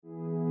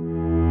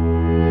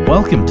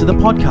Welcome to the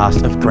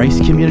podcast of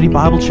Grace Community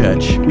Bible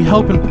Church. We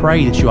hope and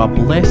pray that you are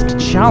blessed,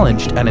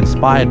 challenged, and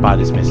inspired by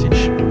this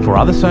message. For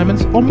other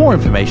sermons or more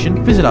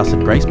information, visit us at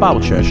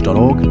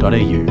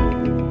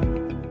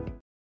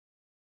gracebiblechurch.org.au.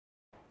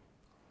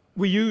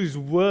 We use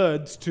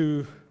words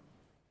to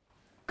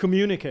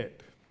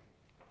communicate.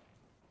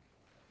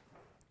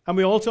 And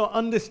we also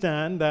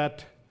understand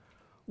that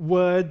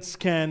words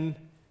can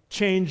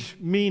change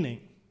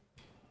meaning,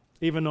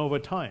 even over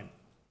time.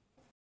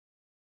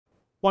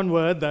 One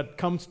word that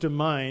comes to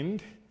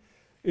mind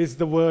is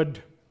the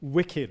word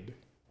wicked.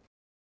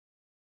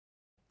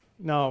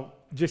 Now,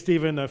 just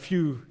even a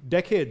few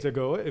decades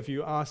ago, if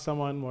you ask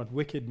someone what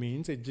wicked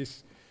means, it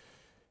just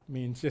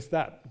means just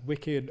that,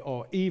 wicked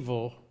or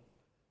evil,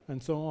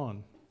 and so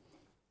on.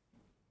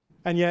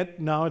 And yet,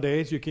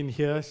 nowadays, you can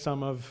hear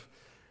some of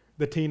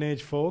the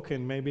teenage folk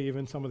and maybe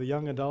even some of the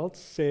young adults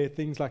say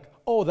things like,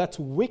 oh, that's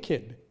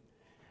wicked.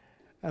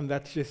 And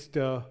that's just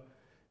a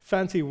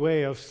fancy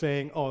way of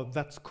saying, oh,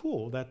 that's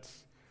cool,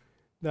 that's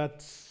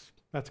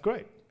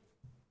great.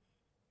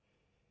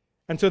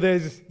 And so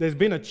there's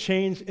been a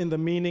change in the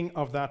meaning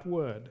of that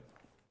word.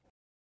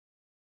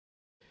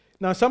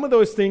 Now, some of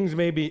those things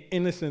may be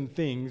innocent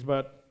things,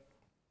 but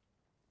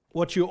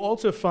what you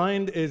also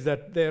find is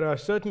that there are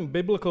certain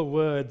biblical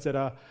words that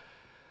are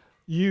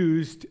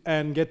used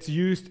and gets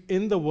used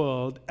in the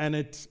world, and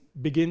it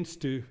begins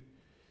to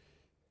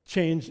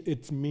change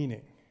its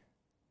meaning.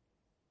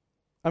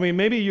 I mean,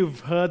 maybe you've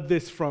heard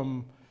this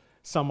from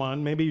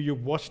someone, maybe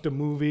you've watched a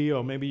movie,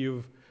 or maybe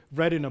you've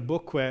read in a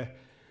book where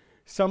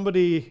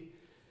somebody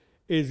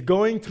is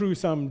going through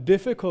some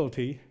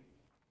difficulty,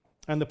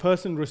 and the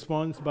person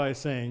responds by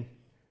saying,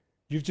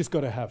 you've just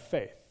got to have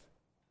faith.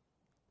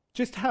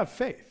 Just have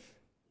faith.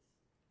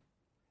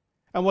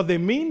 And what they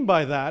mean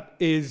by that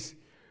is,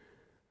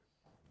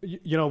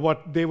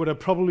 what they would have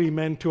probably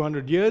meant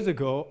 200 years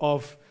ago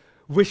of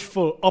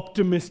wishful,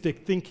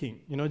 optimistic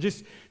thinking.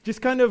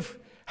 Just kind of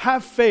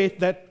have faith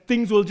that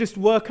things will just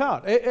work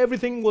out.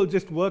 Everything will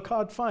just work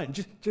out fine.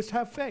 Just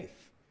have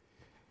faith.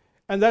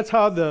 And that's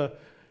how the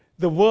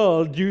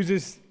world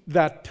uses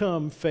that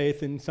term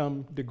faith in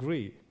some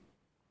degree.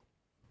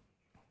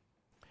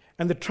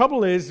 And the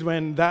trouble is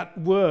when that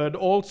word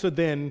also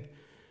then,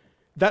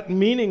 that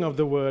meaning of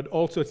the word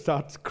also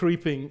starts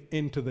creeping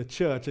into the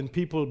church, and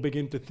people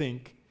begin to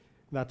think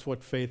that's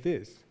what faith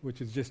is, which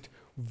is just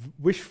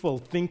wishful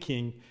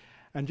thinking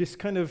and just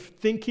kind of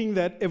thinking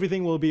that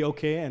everything will be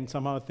okay and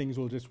somehow things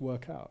will just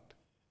work out.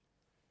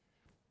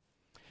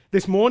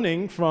 This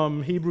morning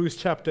from Hebrews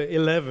chapter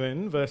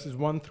 11, verses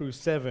 1 through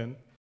 7,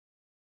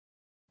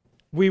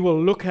 we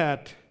will look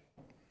at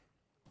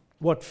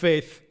what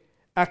faith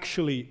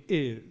actually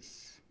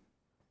is.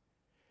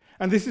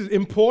 And this is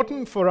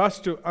important for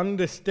us to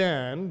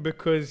understand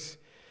because,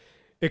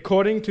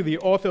 according to the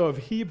author of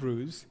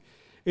Hebrews,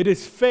 it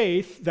is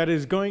faith that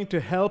is going to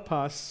help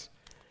us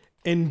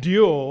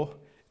endure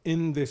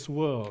in this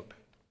world.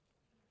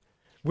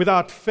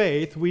 Without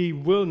faith, we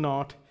will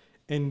not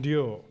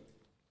endure.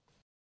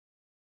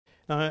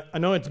 Now, I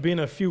know it's been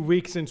a few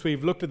weeks since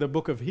we've looked at the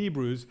book of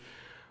Hebrews,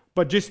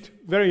 but just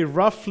very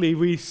roughly,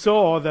 we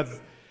saw that,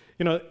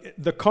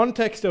 the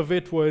context of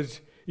it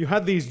was you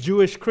had these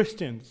Jewish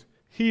Christians,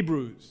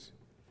 Hebrews.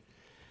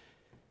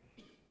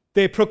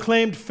 They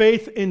proclaimed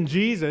faith in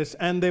Jesus,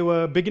 and they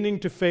were beginning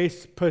to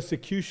face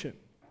persecution.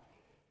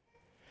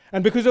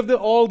 And because of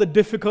all the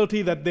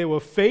difficulty that they were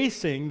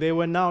facing, they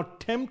were now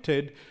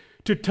tempted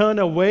to turn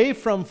away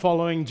from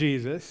following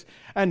Jesus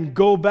and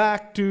go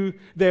back to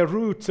their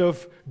roots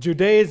of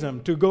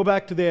Judaism, to go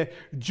back to their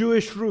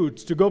Jewish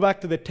roots, to go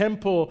back to the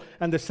temple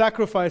and the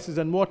sacrifices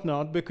and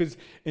whatnot, because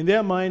in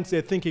their minds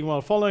they're thinking,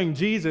 well, following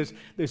Jesus,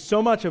 there's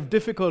so much of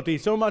difficulty,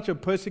 so much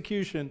of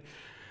persecution,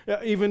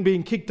 even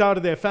being kicked out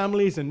of their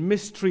families and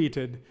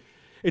mistreated.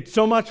 It's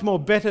so much more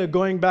better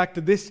going back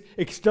to this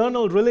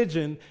external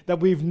religion that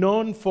we've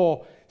known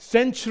for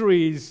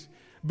centuries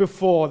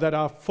before, that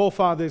our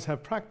forefathers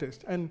have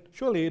practiced. And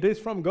surely it is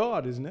from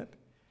God, isn't it?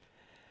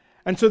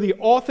 And so the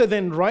author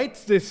then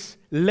writes this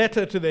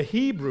letter to the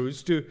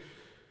Hebrews to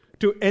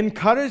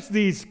encourage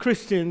these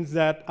Christians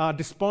that are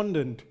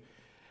despondent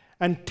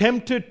and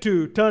tempted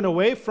to turn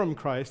away from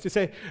Christ, to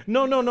say,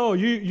 no,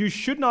 you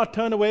should not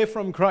turn away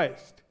from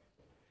Christ.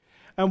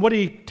 And what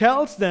he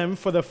tells them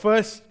for the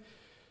first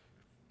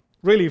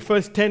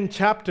 10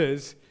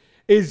 chapters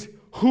is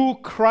who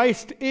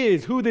Christ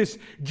is, who this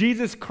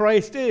Jesus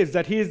Christ is,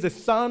 that he is the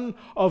Son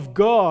of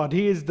God.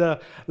 He is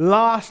the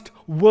last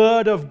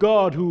Word of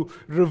God who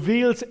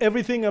reveals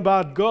everything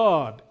about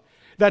God.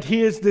 That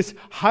he is this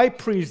high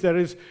priest. There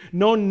is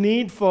no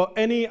need for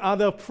any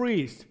other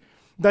priest.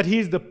 That he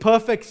is the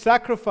perfect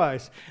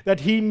sacrifice. That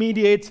he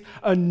mediates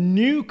a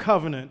new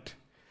covenant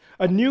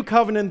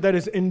that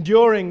is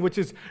enduring, which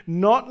is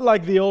not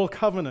like the old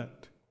covenant.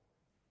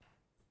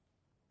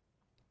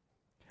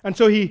 And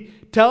so he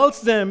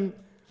tells them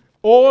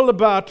all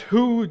about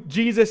who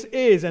Jesus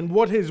is and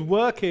what his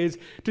work is,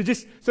 to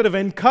just sort of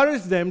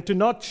encourage them to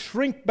not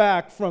shrink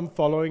back from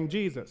following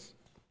Jesus.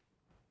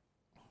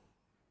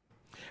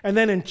 And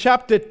then in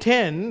chapter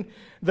 10,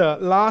 the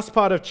last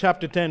part of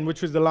chapter 10,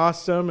 which was the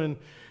last sermon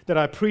that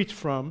I preached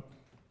from,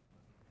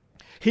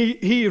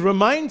 he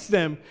reminds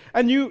them,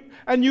 and you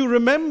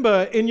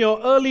remember in your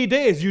early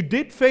days, you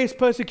did face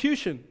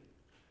persecution.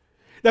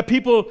 That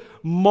people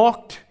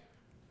mocked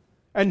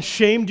and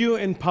shamed you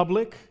in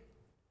public.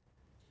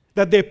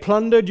 That they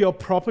plundered your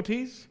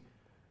properties.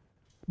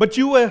 But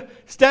you were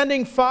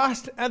standing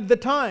fast at the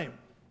time.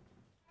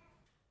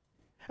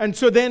 And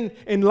so then,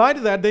 in light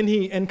of that, then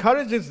he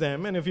encourages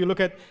them. And if you look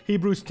at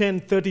Hebrews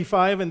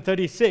 10:35 and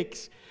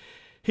 36,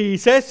 he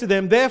says to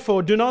them,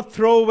 "Therefore, do not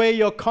throw away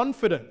your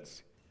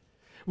confidence,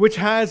 which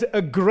has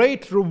a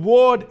great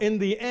reward in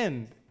the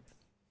end."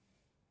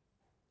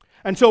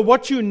 And so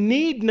what you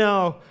need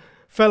now,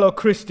 fellow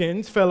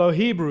Christians, fellow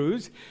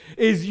Hebrews,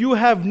 is you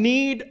have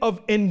need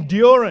of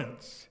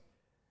endurance,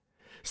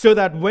 so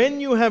that when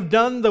you have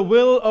done the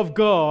will of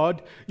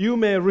God, you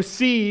may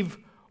receive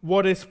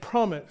what is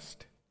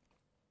promised.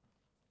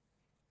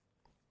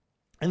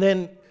 And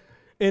then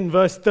in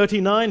verse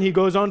 39, he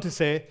goes on to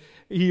say,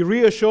 he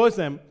reassures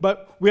them,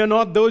 "But we are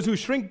not those who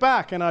shrink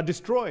back and are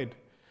destroyed,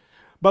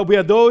 but we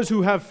are those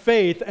who have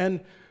faith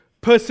and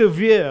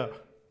persevere."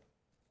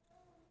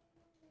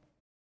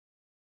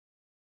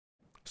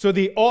 So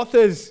the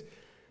author's,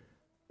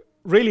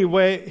 really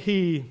where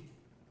he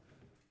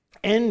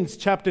ends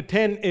chapter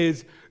 10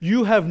 is,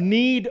 you have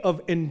need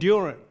of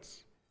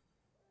endurance.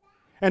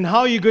 And how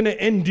are you going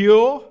to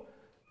endure?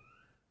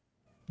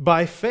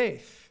 By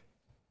faith.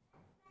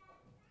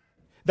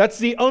 That's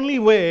the only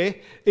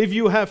way, if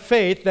you have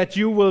faith, that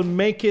you will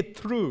make it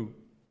through.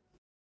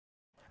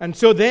 And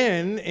so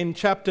then, in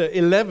chapter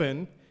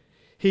 11,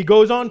 he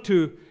goes on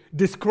to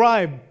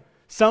describe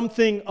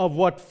something of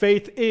what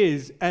faith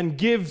is and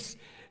gives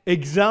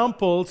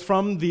examples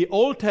from the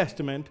Old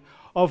Testament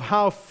of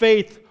how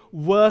faith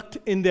worked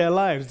in their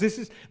lives. This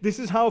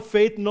is how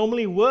faith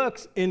normally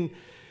works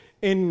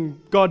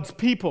in God's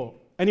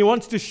people. And he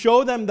wants to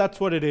show them that's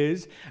what it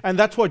is, and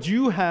that's what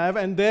you have,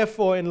 and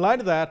therefore, in light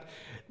of that,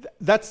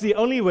 that's the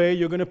only way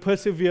you're going to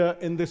persevere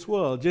in this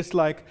world, just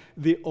like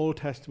the Old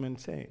Testament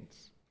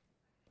saints.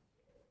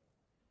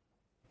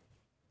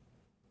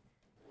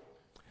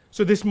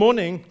 So this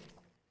morning,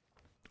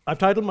 I've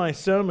titled my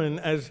sermon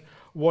as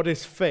 "What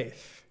is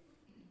Faith?"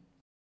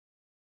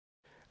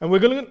 And we're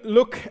going to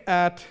look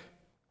at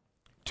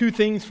two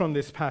things from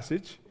this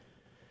passage.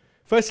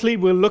 Firstly,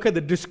 we'll look at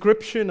the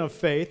description of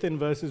faith in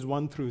verses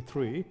 1 through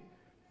 3.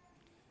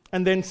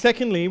 And then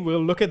secondly,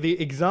 we'll look at the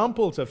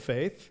examples of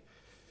faith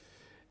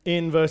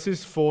in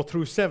verses 4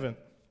 through 7.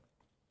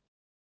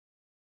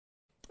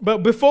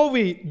 But before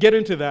we get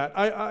into that,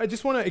 I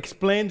just want to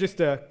explain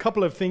just a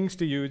couple of things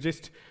to you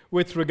just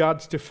with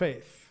regards to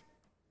faith.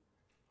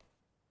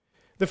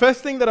 The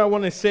first thing that I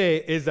want to say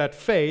is that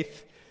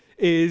faith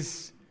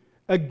is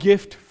a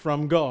gift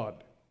from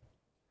God.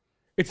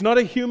 It's not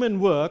a human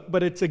work,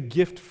 but it's a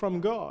gift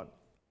from God.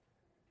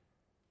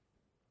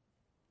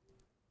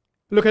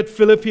 Look at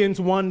Philippians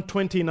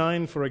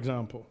 1:29, for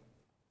example.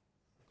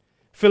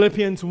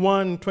 Philippians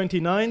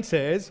 1:29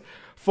 says,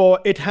 "For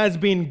it has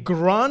been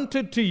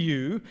granted to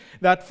you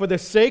that for the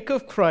sake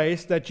of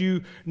Christ that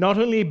you not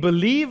only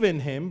believe in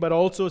him, but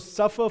also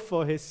suffer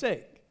for his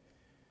sake."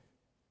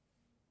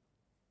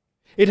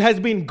 It has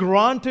been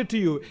granted to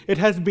you. It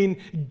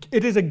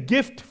is a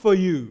gift for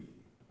you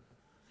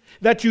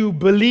that you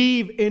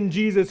believe in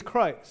Jesus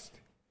Christ.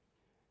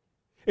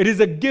 It is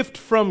a gift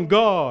from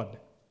God.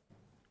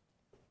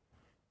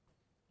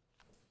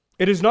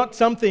 It is not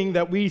something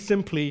that we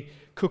simply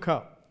cook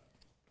up.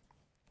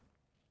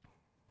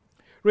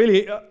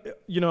 Really,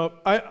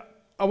 I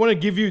want to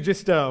give you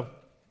just a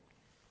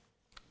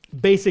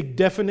basic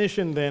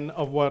definition then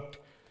of what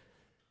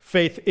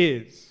faith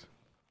is.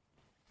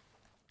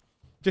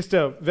 Just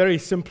a very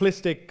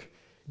simplistic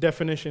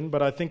definition,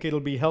 but I think it'll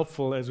be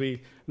helpful as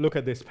we look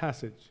at this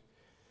passage.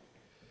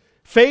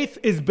 Faith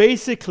is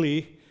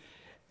basically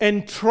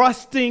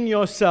entrusting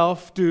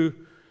yourself to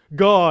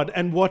God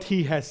and what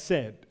he has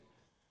said.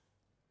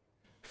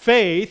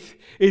 Faith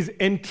is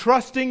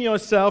entrusting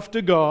yourself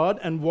to God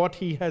and what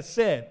he has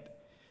said,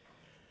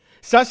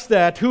 such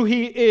that who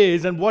he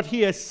is and what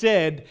he has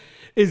said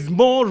is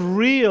more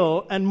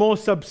real and more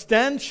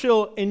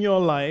substantial in your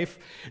life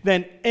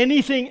than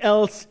anything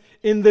else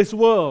in this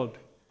world.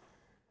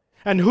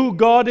 And who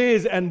God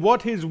is and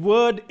what his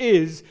word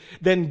is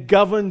then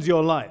governs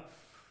your life.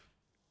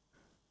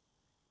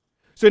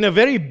 So in a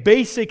very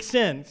basic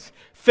sense,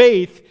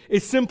 faith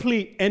is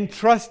simply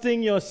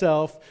entrusting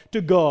yourself to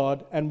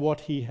God and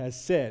what he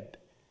has said,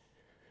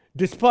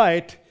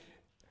 despite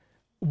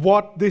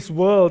what this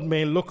world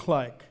may look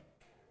like,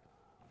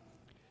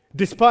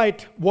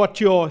 despite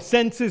what your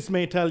senses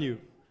may tell you,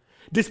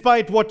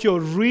 despite what your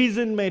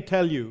reason may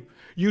tell you.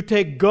 You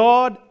take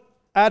God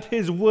at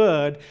his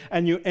word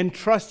and you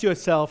entrust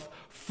yourself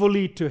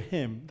fully to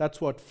him. That's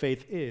what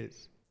faith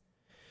is.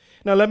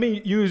 Now let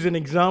me use an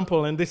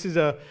example, and this is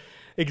an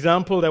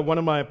example that one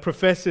of my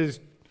professors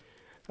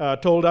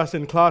told us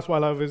in class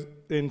while I was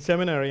in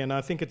seminary, and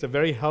I think it's a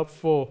very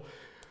helpful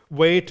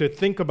way to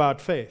think about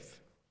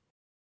faith.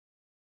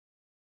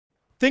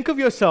 Think of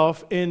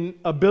yourself in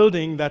a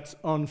building that's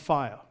on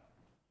fire.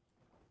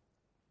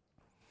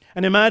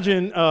 And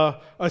imagine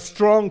a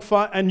strong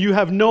fire, and you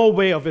have no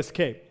way of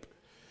escape.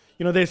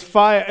 There's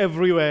fire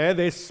everywhere,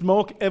 there's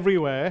smoke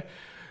everywhere.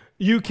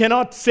 You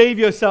cannot save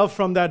yourself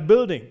from that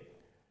building.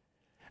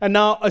 And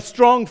now a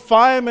strong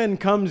fireman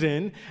comes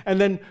in and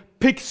then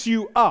picks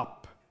you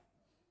up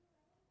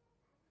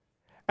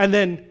and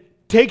then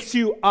takes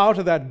you out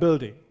of that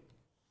building.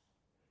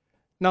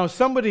 Now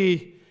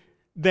somebody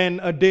then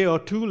a day or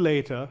two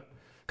later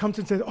comes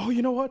and says, "Oh,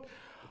 you know what?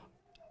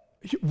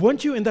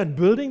 Weren't you in that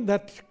building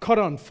that caught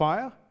on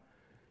fire?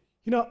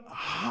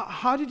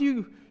 How did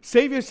you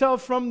save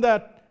yourself from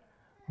that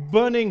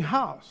burning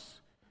house?"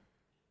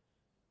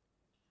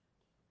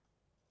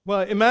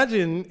 Well,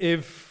 imagine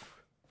if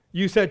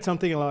you said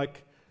something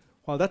like,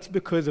 "Well, that's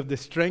because of the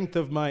strength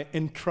of my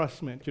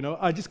entrustment.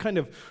 I just kind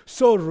of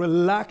so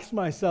relaxed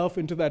myself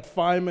into that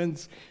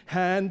fireman's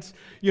hands.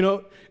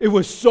 It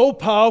was so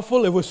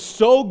powerful. It was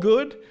so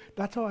good.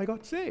 That's how I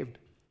got saved."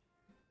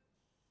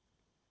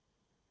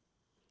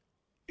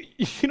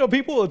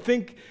 People would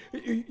think,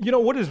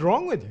 what is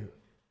wrong with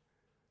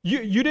you?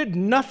 You did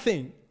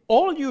nothing.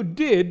 All you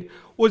did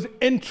was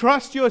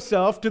entrust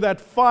yourself to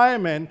that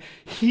fireman.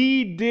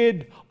 He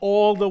did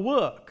all the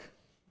work.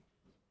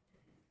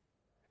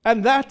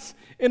 And that's,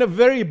 in a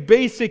very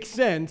basic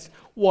sense,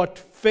 what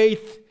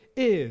faith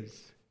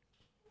is.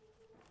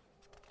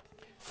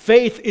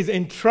 Faith is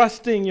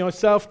entrusting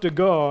yourself to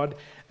God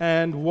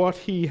and what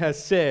He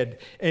has said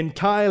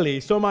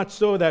entirely, so much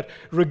so that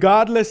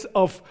regardless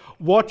of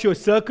what your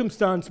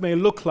circumstance may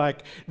look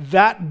like,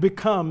 that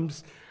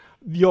becomes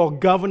your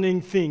governing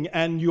thing,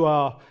 and you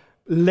are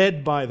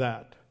led by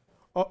that,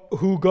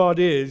 who God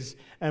is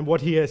and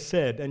what He has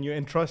said, and you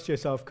entrust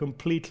yourself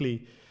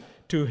completely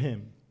to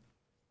Him.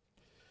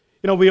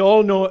 We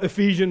all know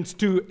Ephesians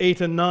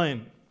 2:8 and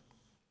 9,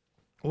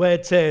 where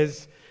it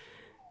says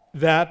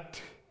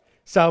that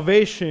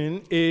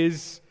salvation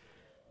is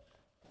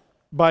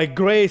by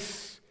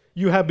grace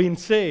you have been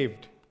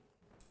saved,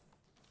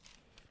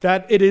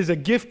 that it is a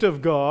gift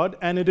of God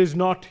and it is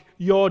not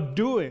your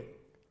doing.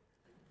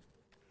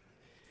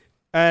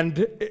 And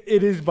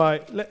it is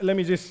by, let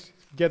me just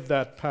get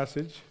that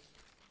passage.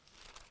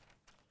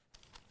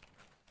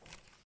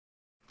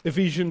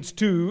 Ephesians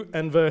 2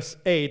 and verse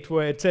 8,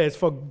 where it says,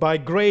 "For by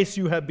grace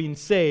you have been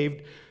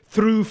saved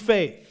through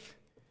faith.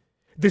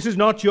 This is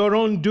not your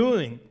own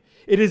doing.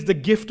 It is the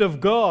gift of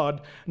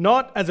God,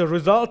 not as a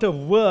result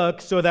of work,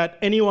 so that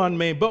anyone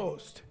may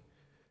boast."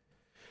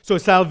 So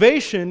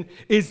salvation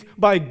is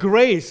by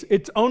grace.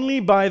 It's only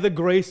by the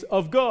grace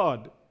of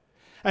God.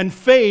 And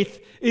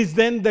faith is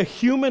then the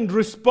human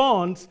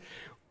response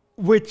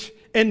which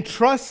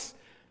entrusts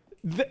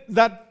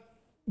that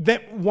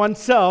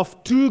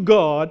oneself to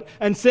God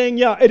and saying,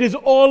 yeah, it is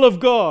all of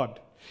God.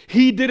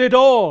 He did it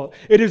all.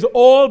 It is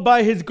all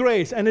by His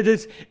grace. And it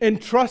is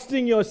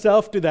entrusting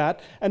yourself to that.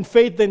 And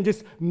faith then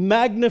just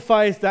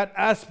magnifies that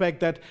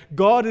aspect that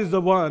God is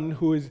the one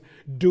who is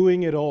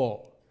doing it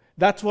all.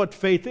 That's what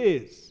faith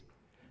is.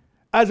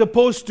 As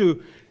opposed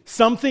to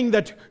something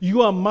that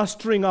you are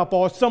mustering up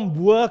or some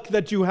work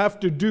that you have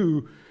to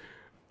do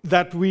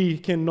that we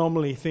can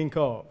normally think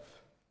of.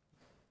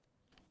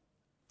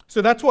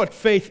 So that's what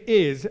faith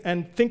is,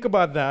 and think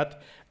about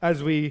that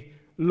as we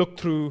look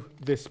through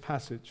this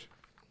passage.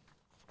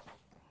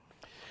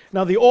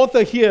 Now, the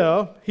author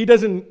here, he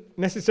doesn't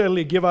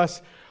necessarily give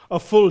us a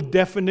full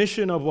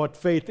definition of what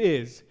faith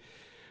is,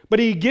 but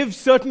he gives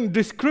certain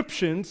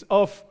descriptions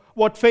of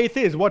what faith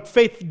is, what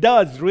faith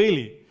does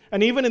really.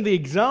 And even in the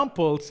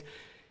examples,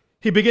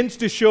 he begins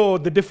to show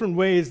the different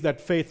ways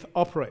that faith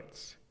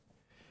operates.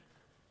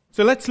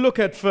 So let's look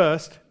at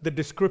first the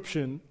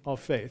description of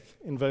faith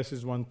in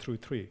verses 1 through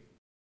 3.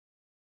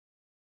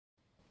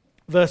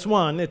 Verse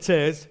 1, it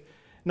says,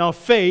 "Now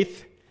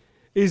faith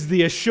is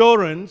the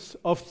assurance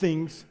of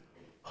things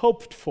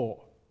hoped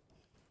for."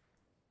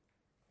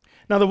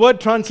 Now the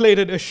word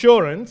translated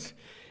assurance,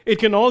 it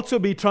can also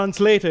be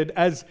translated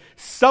as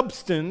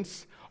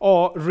substance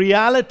or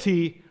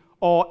reality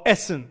or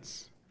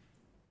essence.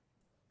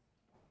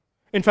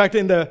 In fact,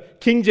 in the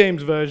King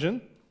James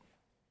Version,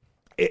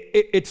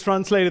 it's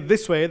translated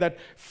this way, that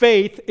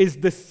faith is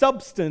the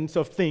substance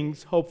of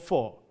things hoped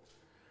for.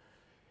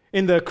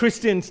 In the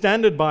Christian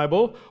Standard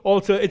Bible,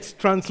 also it's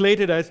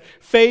translated as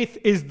faith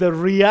is the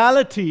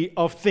reality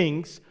of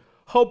things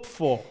hoped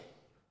for.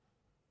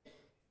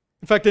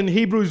 In fact, in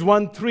Hebrews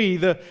 1:3,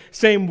 the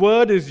same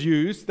word is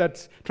used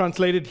that's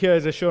translated here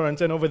as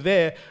assurance, and over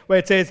there where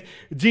it says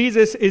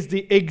Jesus is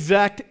the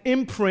exact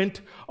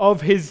imprint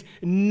of His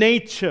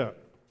nature.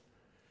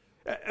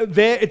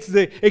 There it's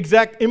the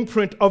exact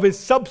imprint of His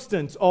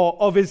substance or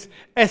of His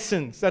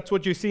essence. That's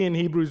what you see in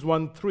Hebrews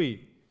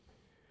 1:3.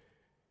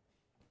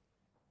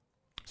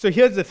 So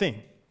here's the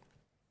thing.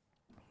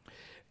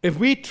 If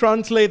we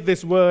translate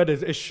this word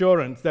as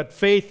assurance, that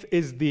faith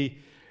is the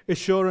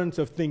assurance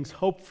of things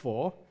hoped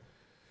for,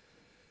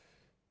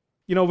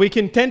 we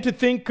can tend to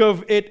think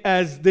of it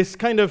as this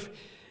kind of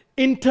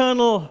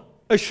internal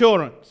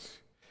assurance.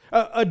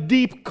 a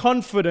deep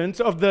confidence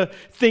of the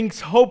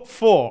things hoped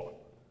for.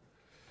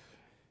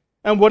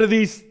 And what are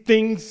these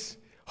things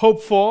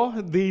hoped for?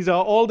 These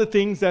are all the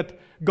things that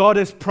God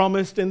has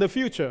promised in the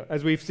future,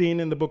 as we've seen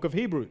in the book of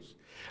Hebrews.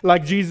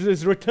 Like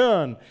Jesus'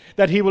 return,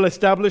 that he will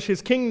establish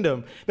his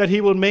kingdom, that he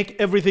will make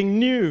everything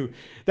new,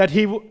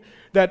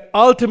 that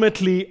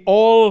ultimately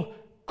all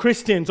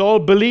Christians, all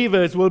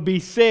believers will be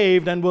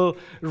saved and will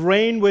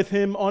reign with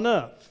him on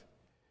earth.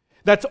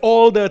 That's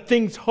all the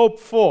things hoped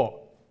for,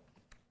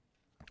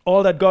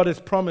 all that God has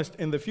promised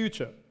in the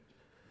future.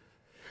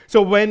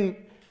 So when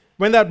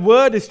that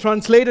word is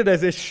translated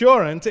as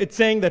assurance, it's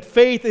saying that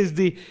faith is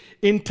the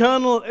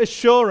internal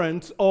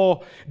assurance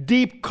or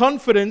deep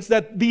confidence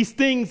that these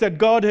things that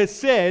God has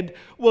said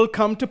will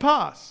come to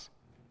pass.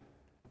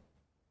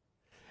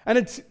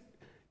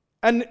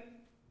 And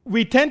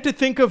we tend to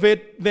think of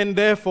it then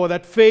therefore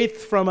that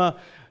faith from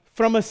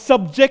a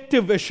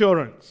subjective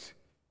assurance,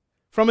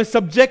 from a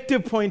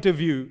subjective point of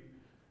view.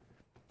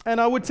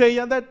 And I would say,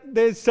 that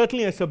there's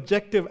certainly a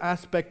subjective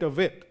aspect of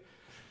it.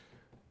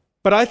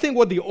 But I think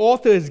what the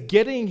author is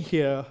getting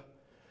here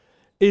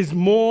is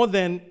more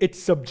than its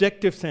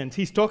subjective sense.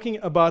 He's talking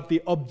about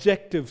the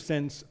objective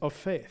sense of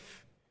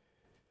faith.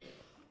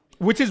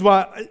 Which is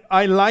why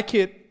I like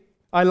it.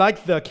 I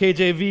like the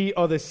KJV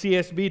or the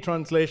CSB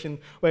translation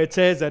where it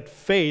says that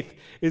faith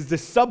is the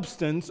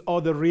substance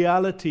or the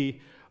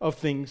reality of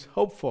things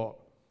hoped for.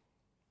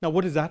 Now,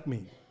 what does that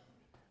mean?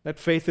 That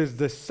faith is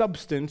the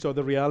substance or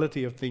the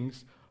reality of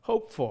things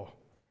hoped for.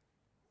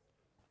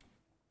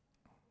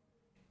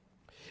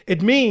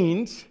 It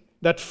means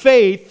that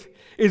faith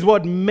is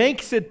what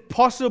makes it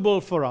possible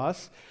for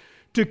us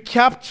to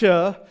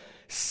capture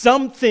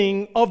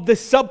something of the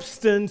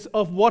substance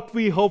of what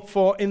we hope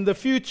for in the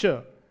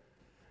future.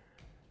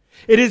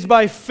 It is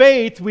by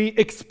faith we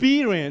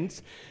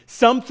experience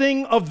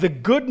something of the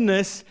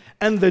goodness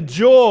and the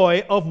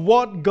joy of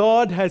what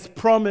God has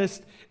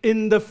promised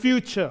in the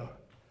future.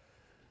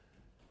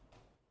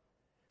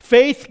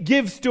 Faith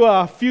gives to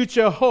our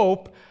future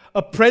hope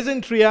a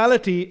present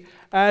reality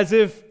as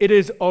if it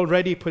is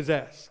already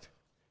possessed.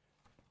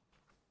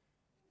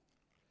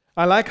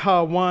 I like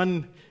how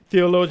one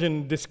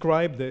theologian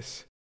described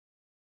this.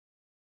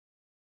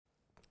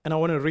 And I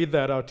want to read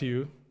that out to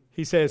you.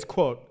 He says,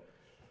 quote,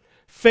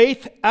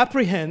 "Faith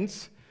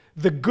apprehends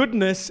the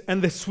goodness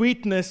and the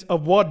sweetness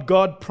of what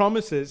God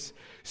promises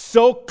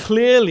so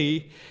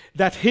clearly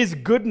that his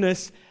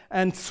goodness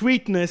and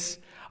sweetness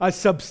are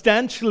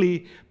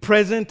substantially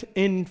present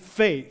in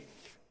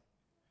faith."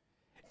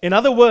 In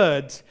other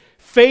words,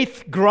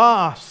 faith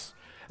grasps,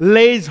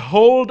 lays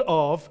hold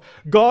of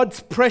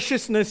God's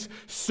preciousness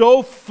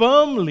so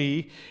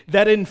firmly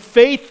that in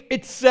faith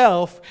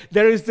itself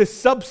there is the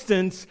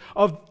substance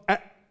of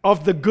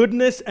the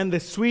goodness and the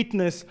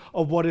sweetness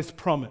of what is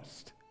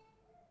promised.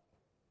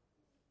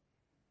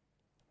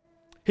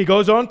 He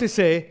goes on to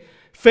say,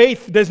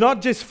 faith does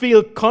not just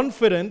feel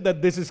confident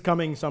that this is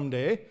coming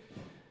someday.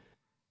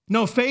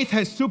 No, faith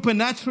has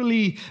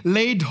supernaturally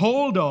laid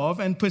hold of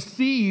and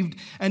perceived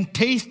and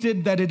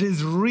tasted that it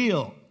is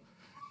real.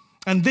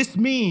 And this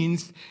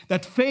means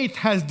that faith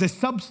has the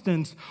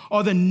substance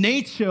or the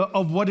nature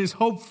of what is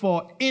hoped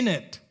for in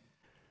it.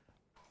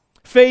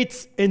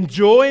 Faith's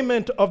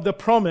enjoyment of the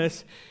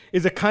promise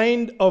is a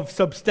kind of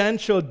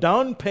substantial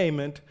down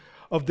payment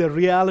of the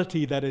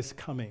reality that is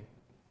coming.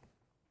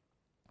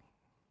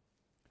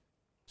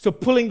 So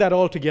pulling that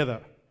all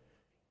together,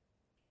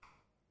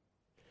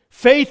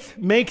 faith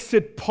makes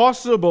it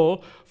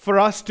possible for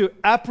us to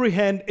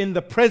apprehend in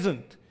the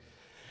present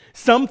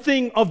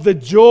something of the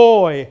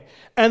joy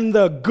and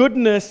the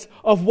goodness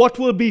of what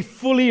will be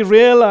fully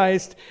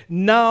realized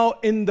now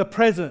in the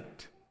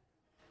present.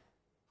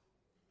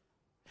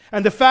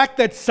 And the fact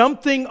that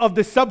something of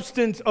the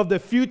substance of the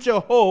future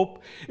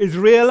hope is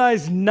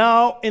realized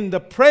now in the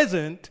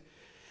present,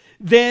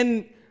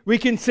 then we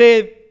can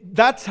say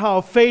that's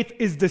how faith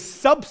is the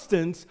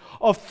substance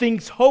of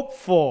things hoped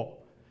for.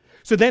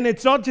 So then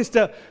it's not just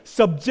a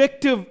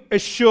subjective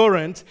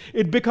assurance,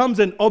 it becomes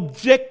an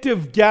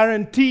objective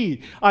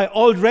guarantee. I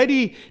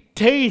already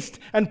taste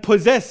and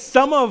possess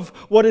some of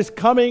what is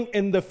coming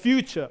in the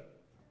future.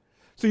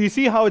 So you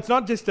see how it's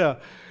not just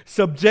a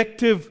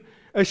subjective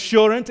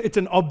assurance, it's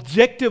an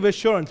objective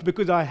assurance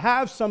because I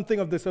have something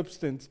of the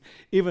substance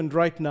even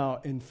right now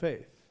in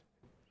faith.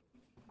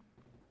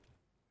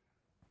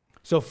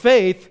 So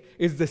faith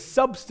is the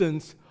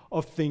substance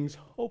of things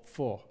hoped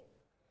for.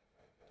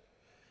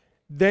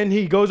 Then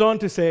he goes on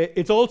to say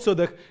it's also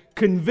the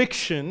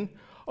conviction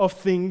of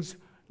things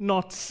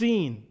not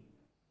seen.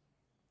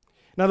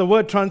 Now, the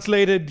word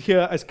translated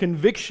here as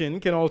conviction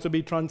can also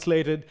be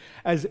translated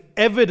as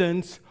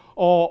evidence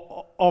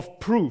or of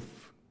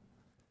proof.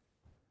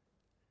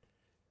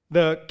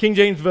 The King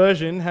James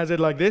Version has it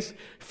like this: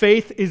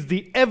 faith is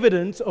the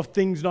evidence of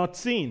things not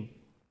seen.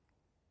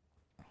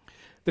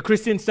 The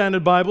Christian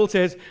Standard Bible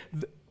says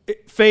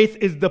faith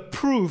is the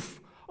proof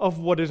of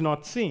what is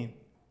not seen.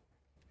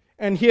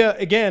 And here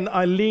again,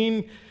 I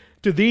lean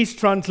to these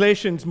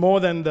translations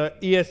more than the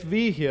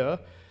ESV here,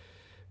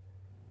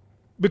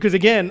 because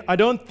again, I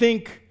don't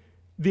think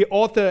the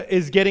author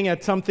is getting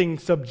at something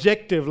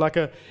subjective, like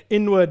a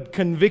inward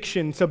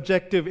conviction,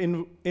 subjective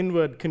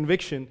inward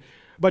conviction,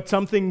 but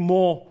something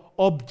more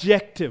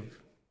objective.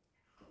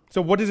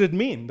 So what does it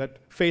mean that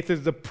faith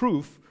is the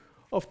proof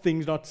of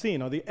things not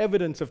seen, or the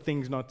evidence of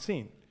things not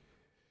seen?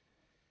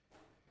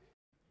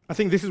 I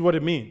think this is what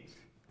it means.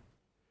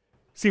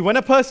 See, when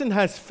a person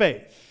has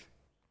faith,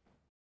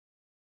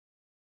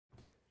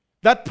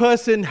 that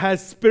person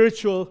has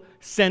spiritual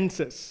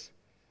senses.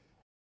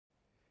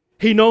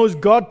 He knows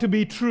God to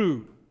be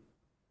true.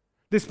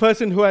 This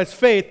person who has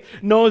faith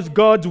knows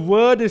God's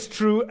word is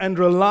true and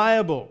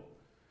reliable.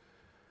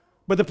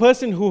 But the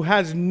person who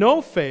has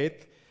no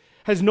faith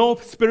has no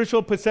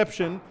spiritual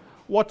perception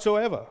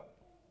whatsoever.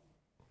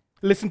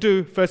 Listen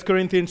to 1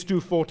 Corinthians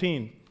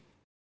 2:14.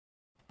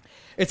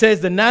 It says,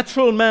 "The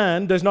natural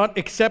man does not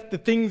accept the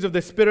things of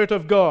the Spirit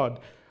of God."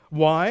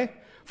 Why?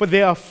 "For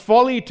they are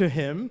folly to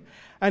him,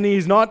 and he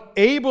is not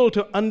able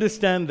to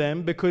understand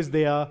them because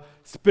they are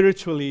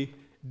spiritually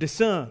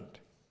discerned."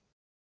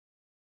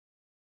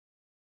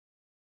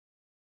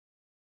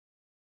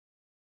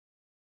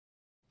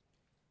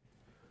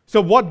 So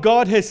what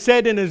God has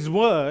said in His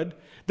Word,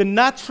 the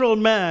natural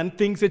man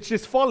thinks it's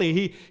just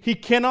folly. He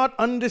cannot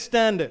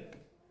understand it.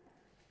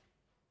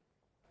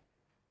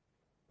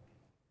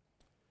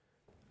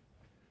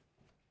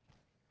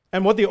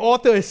 And what the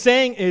author is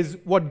saying is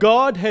what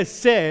God has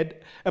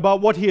said about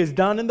what He has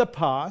done in the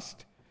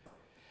past,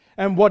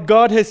 and what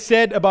God has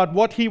said about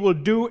what He will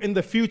do in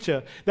the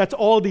future, that's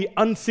all the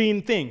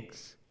unseen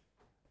things.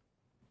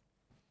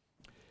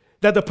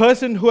 That the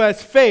person who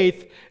has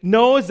faith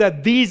knows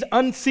that these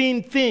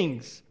unseen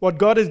things, what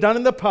God has done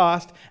in the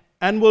past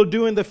and will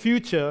do in the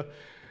future,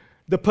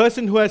 the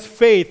person who has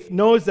faith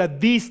knows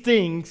that these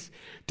things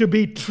to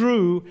be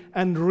true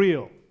and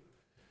real.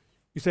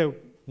 You say,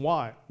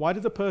 why? Why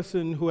does a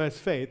person who has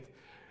faith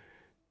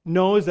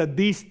knows that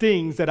these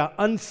things that are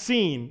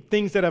unseen,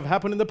 things that have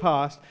happened in the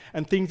past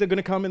and things that are going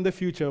to come in the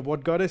future,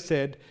 what God has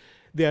said,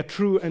 they are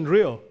true and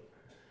real?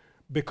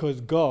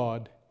 Because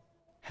God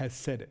has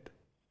said it.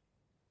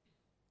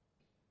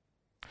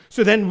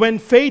 So then when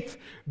faith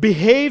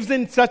behaves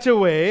in such a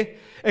way,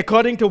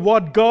 according to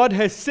what God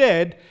has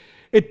said,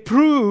 it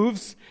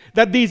proves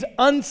that these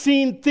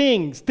unseen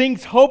things,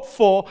 things hoped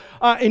for,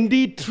 are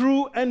indeed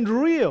true and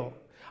real.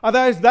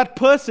 Otherwise, that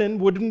person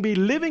wouldn't be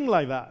living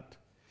like that.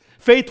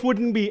 Faith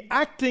wouldn't be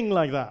acting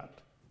like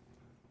that.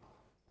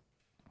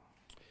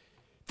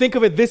 Think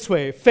of it this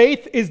way.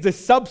 Faith is the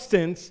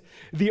substance,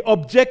 the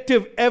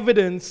objective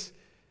evidence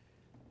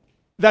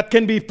that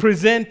can be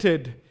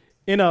presented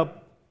in a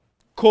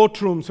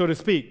courtroom, so to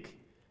speak.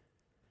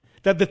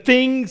 That the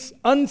things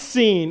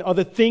unseen or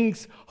the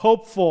things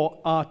hoped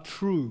for are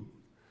true.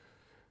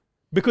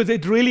 Because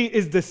it really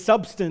is the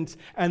substance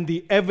and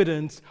the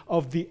evidence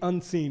of the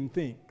unseen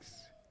things.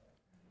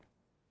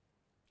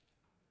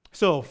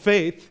 So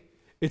faith,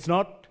 it's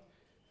not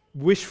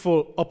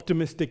wishful,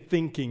 optimistic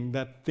thinking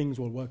that things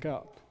will work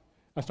out.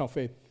 That's not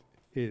faith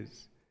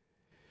is.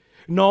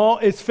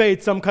 Nor is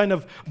faith some kind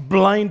of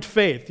blind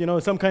faith,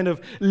 some kind of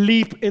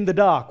leap in the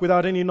dark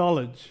without any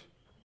knowledge.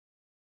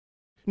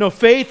 No,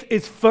 faith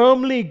is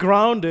firmly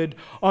grounded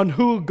on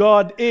who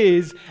God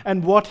is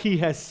and what He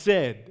has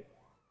said.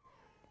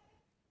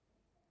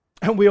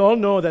 And we all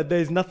know that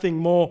there's nothing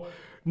more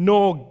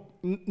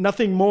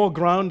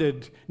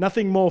grounded,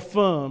 nothing more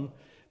firm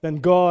than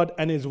God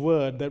and His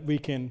Word that we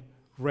can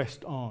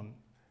rest on.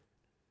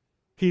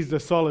 He's the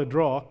solid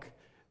rock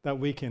that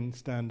we can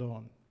stand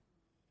on.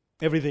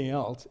 Everything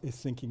else is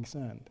sinking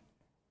sand.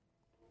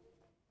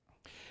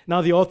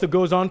 Now the author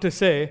goes on to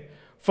say,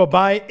 "For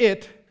by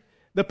it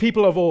the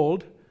people of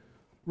old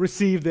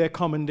received their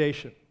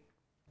commendation."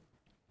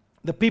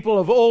 The people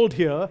of old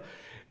here,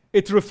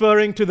 it's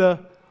referring to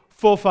the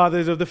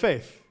forefathers of the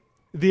faith,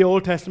 the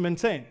Old Testament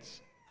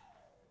saints.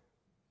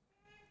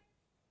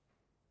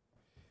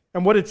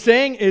 And what it's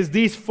saying is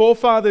these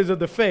forefathers of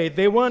the faith,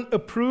 they weren't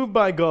approved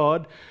by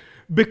God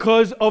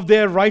because of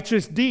their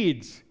righteous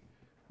deeds,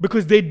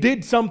 because they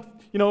did some,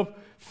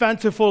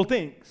 fanciful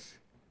things.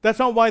 That's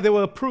not why they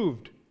were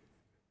approved.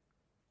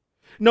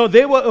 No,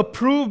 they were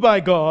approved by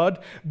God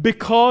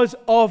because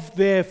of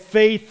their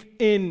faith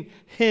in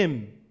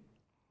Him.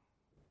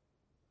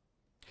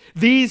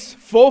 These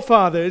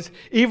forefathers,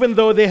 even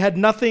though they had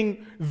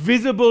nothing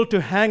visible to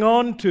hang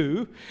on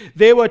to,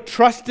 they were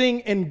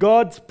trusting in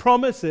God's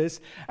promises,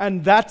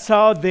 and that's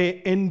how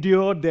they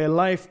endured their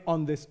life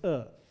on this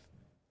earth.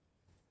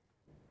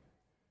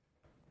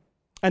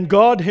 And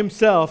God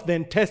Himself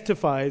then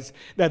testifies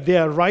that they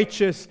are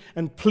righteous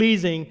and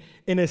pleasing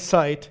in His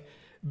sight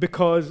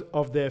because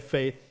of their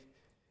faith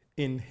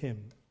in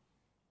Him.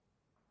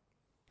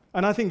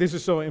 And I think this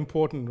is so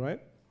important,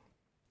 right?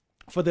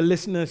 For the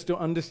listeners to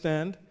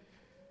understand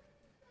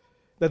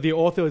that the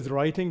author is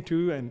writing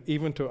to, and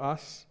even to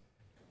us.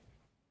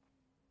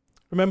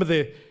 Remember,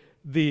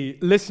 the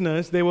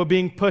listeners, they were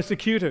being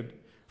persecuted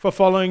for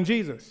following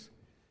Jesus.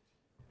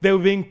 They were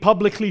being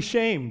publicly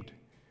shamed.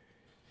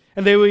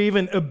 And they were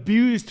even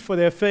abused for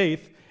their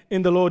faith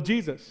in the Lord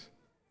Jesus.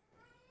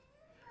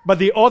 But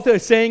the author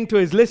is saying to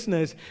his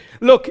listeners,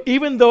 look,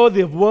 even though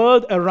the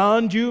world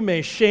around you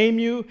may shame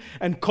you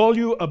and call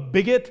you a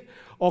bigot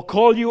or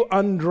call you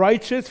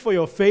unrighteous for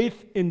your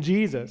faith in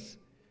Jesus,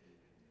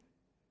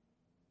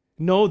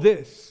 know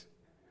this: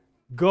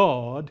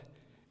 God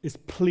is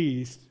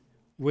pleased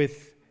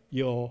with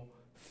your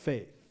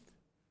faith.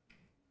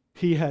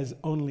 He has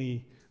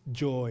only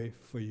joy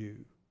for you.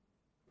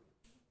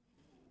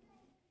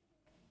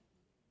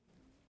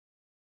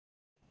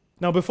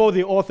 Now, before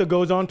the author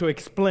goes on to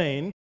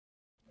explain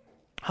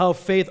how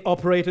faith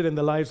operated in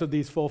the lives of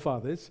these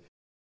forefathers,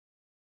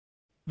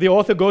 the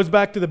author goes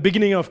back to the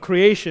beginning of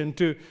creation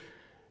to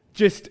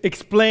just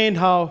explain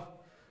how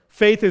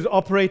faith is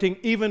operating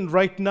even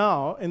right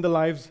now in the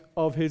lives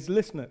of his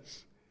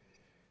listeners.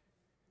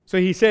 So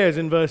he says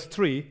in verse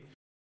 3,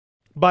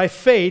 by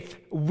faith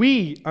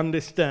we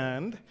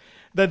understand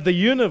that the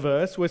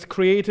universe was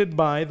created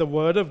by the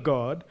word of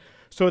God,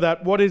 so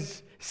that what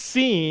is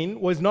seen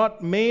was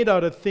not made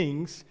out of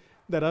things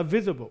that are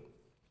visible.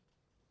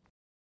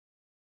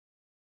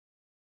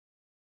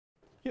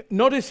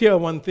 Notice here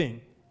one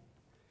thing.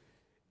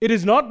 It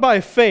is not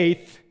by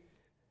faith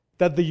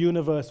that the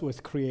universe was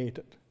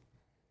created.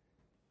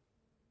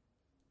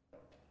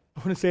 I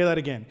want to say that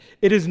again.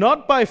 It is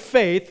not by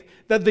faith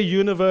that the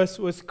universe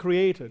was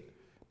created.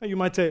 Now you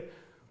might say,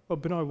 well,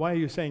 Binoy, why are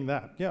you saying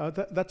that? Yeah,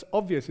 that's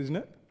obvious, isn't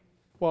it?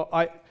 Well,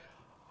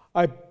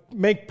 I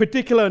make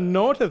particular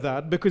note of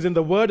that because in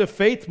the Word of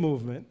Faith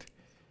movement,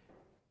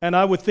 and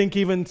I would think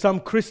even some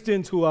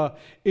Christians who are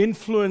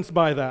influenced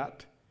by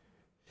that,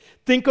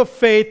 think of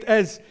faith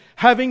as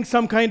having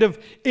some kind of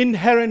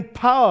inherent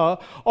power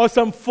or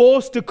some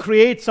force to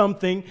create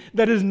something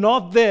that is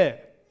not there.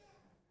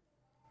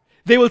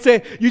 They will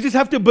say, you just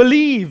have to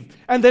believe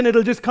and then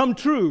it'll just come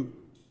true.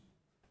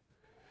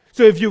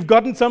 So if you've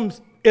gotten some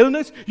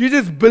illness, you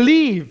just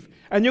believe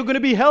and you're going to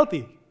be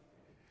healthy.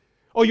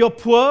 Or you're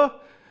poor,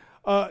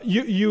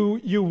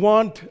 you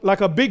want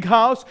like a big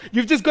house,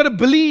 you've just got to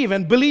believe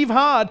and believe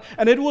hard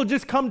and it will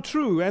just come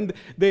true. And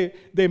they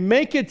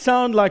make it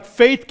sound like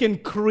faith can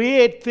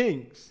create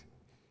things.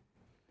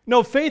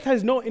 No, faith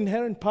has no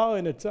inherent power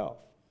in itself.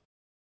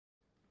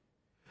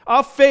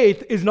 Our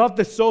faith is not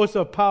the source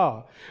of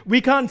power.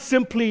 We can't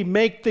simply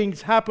make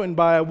things happen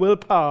by our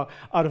willpower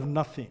out of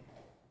nothing.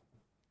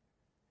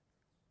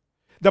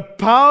 The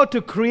power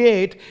to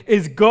create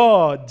is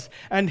God's,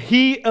 and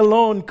He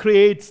alone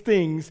creates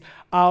things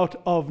out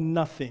of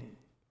nothing.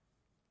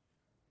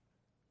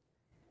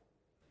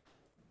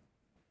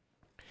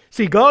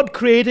 See, God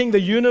creating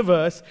the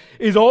universe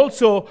is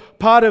also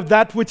part of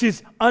that which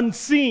is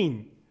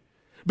unseen,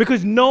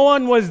 because no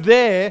one was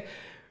there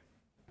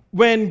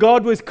when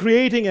God was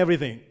creating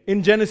everything.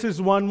 In Genesis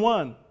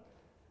 1:1,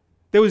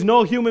 there was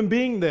no human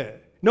being there.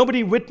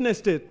 Nobody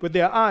witnessed it with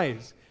their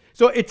eyes.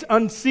 So it's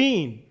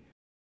unseen.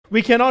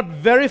 We cannot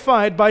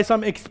verify it by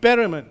some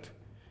experiment.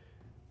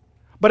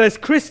 But as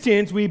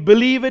Christians, we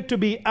believe it to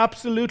be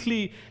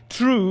absolutely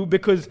true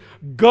because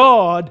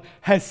God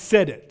has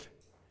said it.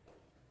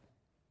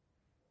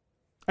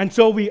 And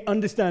so we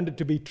understand it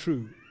to be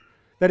true,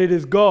 that it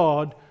is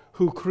God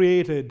who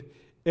created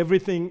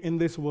everything in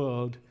this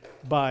world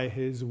by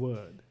His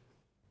word.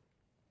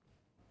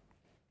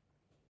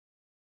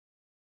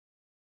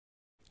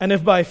 And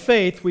if by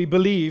faith we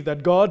believe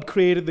that God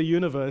created the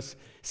universe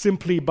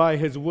simply by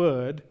His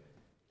word,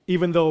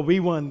 even though we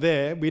weren't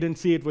there, we didn't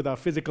see it with our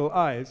physical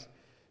eyes,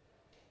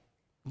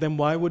 then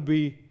why would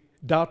we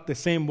doubt the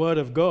same word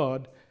of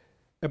God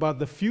about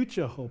the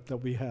future hope that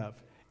we have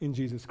in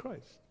Jesus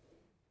Christ?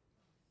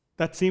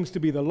 That seems to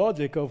be the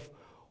logic of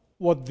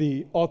what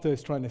the author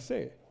is trying to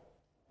say.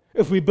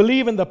 If we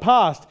believe in the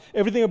past,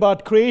 everything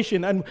about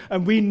creation,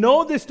 and we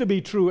know this to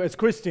be true as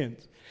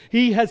Christians,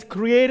 He has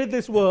created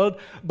this world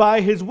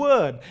by His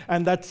word,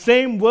 and that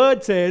same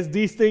word says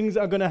these things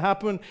are going to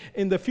happen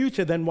in the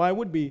future, then why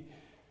would we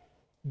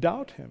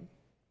doubt Him?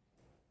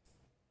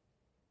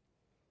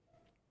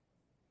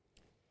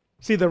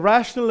 See, the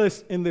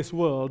rationalists in this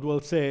world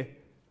will say,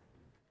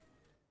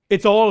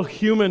 it's all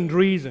human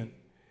reason.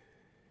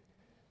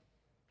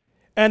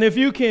 And if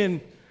you can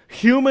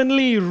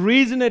humanly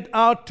reason it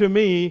out to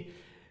me,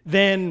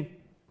 then,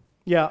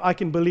 yeah, I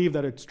can believe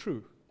that it's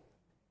true.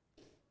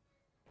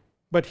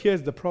 But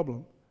here's the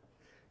problem.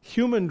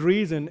 Human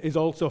reason is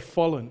also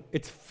fallen.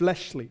 It's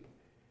fleshly.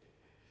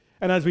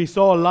 And as we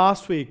saw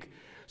last week,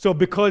 so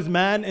because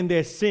man in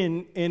their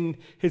sin, in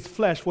his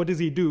flesh, what does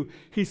he do?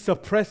 He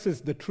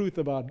suppresses the truth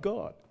about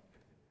God.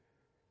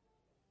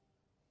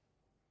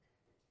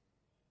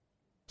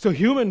 So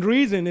human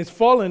reason is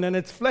fallen and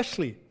it's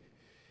fleshly.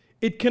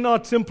 It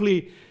cannot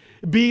simply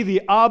be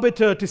the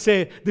arbiter to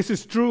say this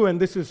is true and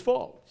this is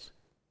false.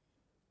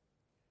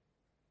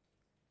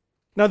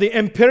 Now the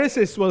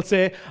empiricists will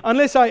say,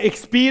 unless I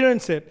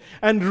experience it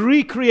and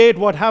recreate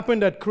what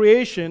happened at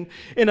creation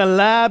in a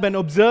lab and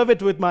observe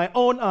it with my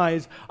own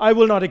eyes, I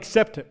will not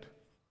accept it.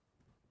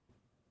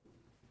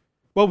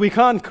 Well, we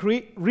can't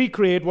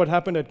recreate what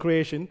happened at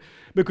creation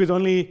because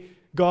only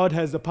God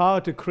has the power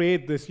to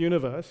create this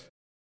universe.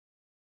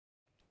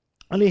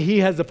 Only He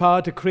has the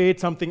power to create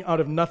something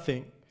out of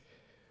nothing.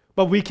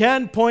 But we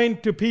can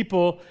point to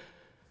people,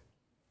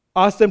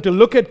 ask them to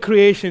look at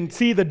creation,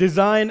 see the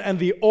design and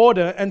the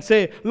order, and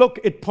say, look,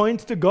 it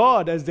points to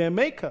God as their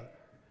maker.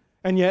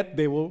 And yet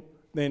they will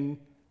then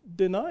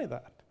deny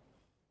that.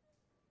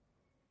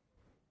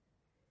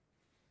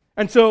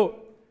 And so,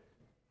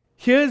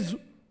 here's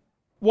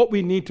what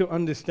we need to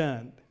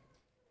understand.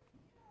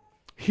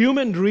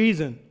 Human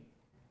reason,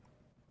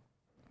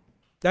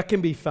 that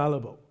can be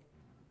fallible.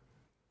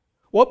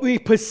 What we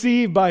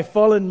perceive by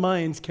fallen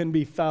minds can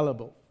be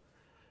fallible.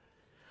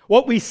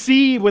 What we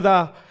see with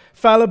our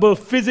fallible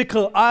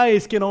physical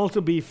eyes can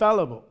also be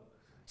fallible.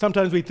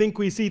 Sometimes we think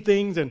we see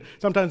things, and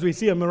sometimes we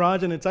see a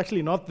mirage and it's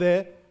actually not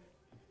there.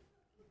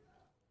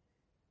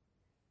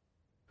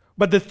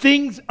 But the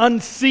things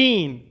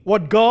unseen,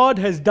 what God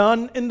has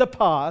done in the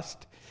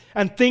past,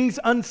 and things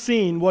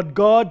unseen, what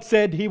God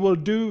said He will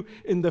do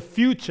in the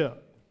future,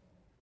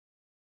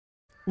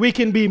 we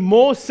can be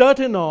more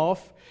certain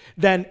of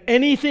than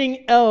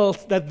anything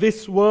else that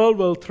this world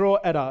will throw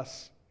at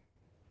us.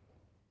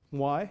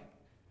 Why?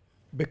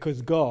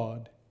 Because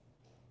God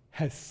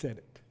has said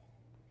it.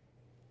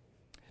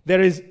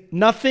 There is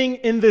nothing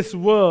in this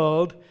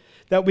world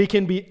that we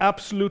can be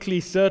absolutely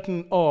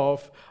certain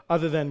of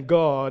other than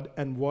God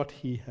and what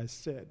He has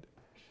said.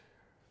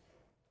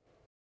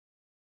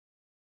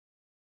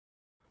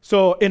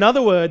 So, in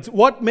other words,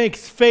 what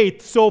makes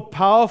faith so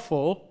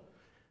powerful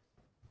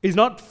is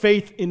not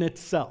faith in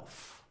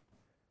itself.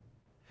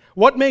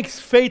 What makes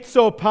faith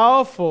so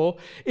powerful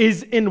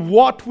is in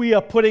what we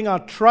are putting our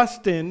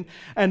trust in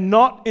and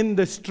not in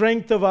the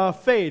strength of our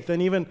faith.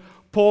 And even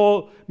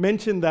Paul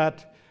mentioned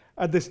that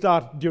at the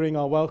start during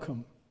our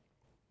welcome.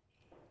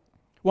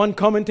 One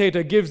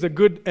commentator gives a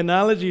good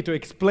analogy to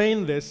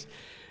explain this,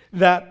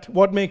 that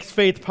what makes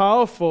faith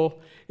powerful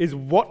is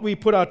what we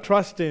put our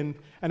trust in,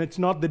 and it's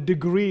not the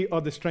degree or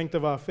the strength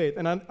of our faith.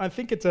 And I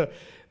think it's a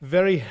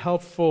very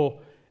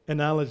helpful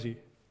analogy.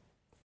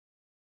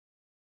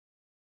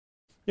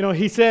 You know,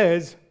 he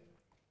says,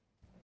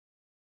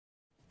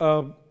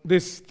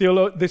 this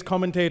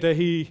commentator,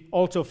 he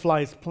also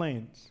flies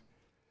planes.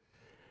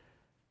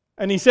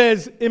 And he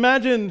says,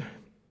 imagine,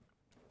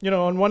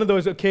 on one of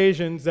those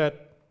occasions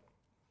that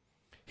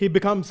he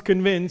becomes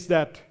convinced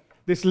that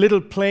this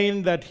little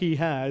plane that he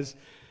has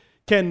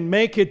can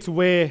make its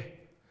way,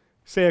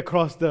 say,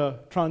 across the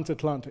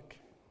transatlantic.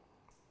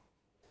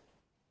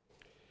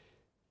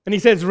 And he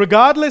says,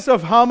 regardless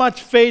of how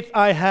much faith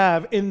I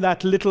have in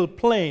that little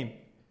plane,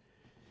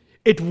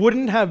 it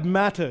wouldn't have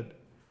mattered.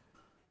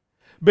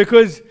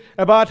 Because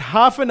about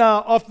half an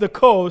hour off the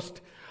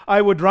coast,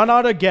 I would run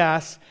out of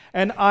gas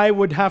and I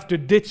would have to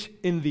ditch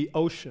in the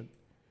ocean.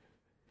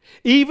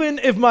 Even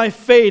if my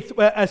faith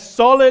were as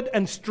solid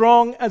and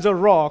strong as a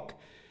rock,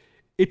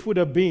 it would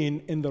have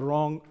been in the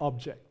wrong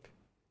object.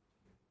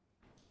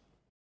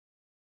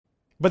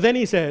 But then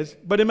he says,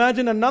 but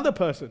imagine another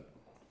person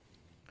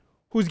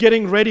who's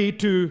getting ready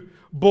to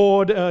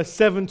board a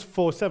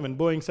 747,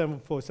 Boeing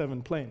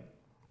 747 plane.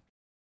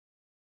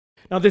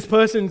 Now this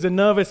person's a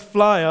nervous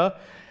flyer,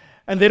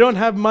 and they don't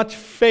have much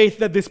faith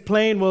that this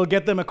plane will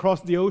get them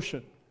across the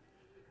ocean.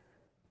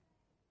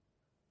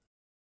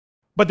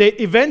 But they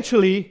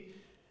eventually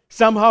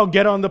somehow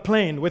get on the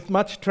plane with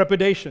much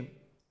trepidation.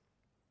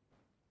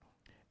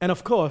 And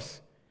of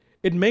course,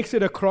 it makes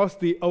it across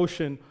the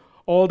ocean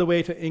all the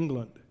way to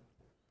England.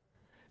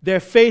 Their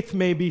faith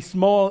may be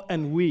small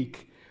and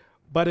weak,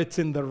 but it's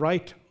in the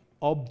right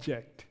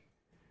object.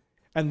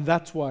 And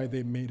that's why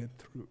they made it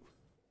through.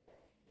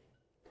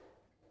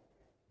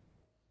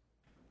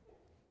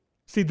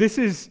 See, this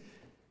is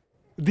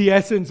the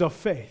essence of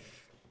faith.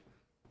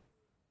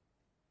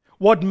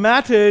 What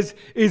matters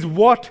is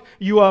what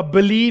you are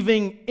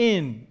believing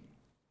in.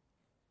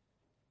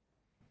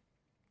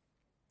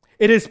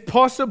 It is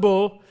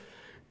possible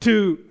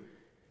to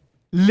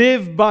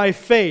live by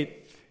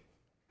faith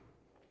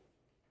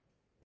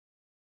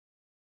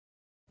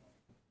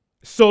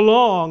so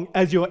long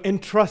as you're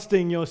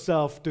entrusting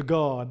yourself to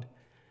God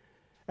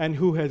and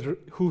who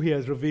He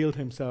has revealed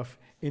Himself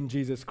in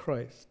Jesus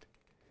Christ.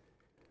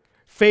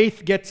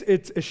 Faith gets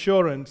its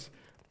assurance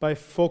by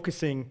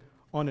focusing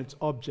on its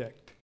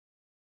object.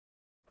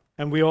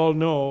 And we all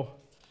know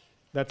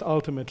that's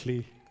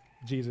ultimately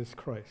Jesus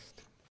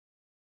Christ.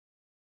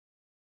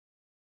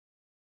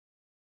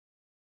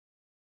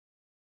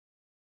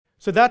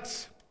 So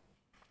that's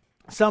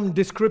some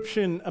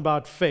description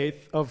about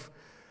faith, of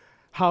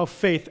how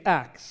faith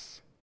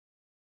acts.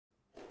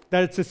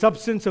 That it's the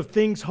substance of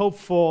things hoped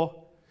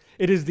for.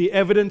 It is the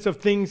evidence of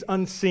things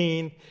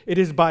unseen. It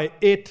is by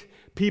it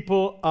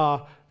people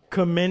are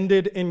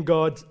commended in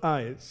God's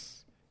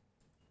eyes.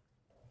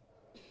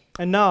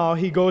 And now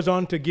he goes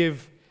on to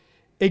give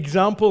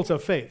examples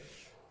of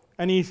faith.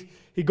 And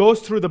he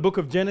goes through the book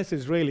of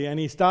Genesis, really, and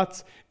he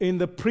starts in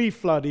the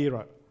pre-flood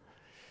era.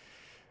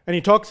 And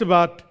he talks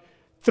about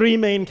three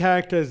main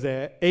characters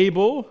there: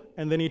 Abel,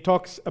 and then he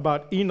talks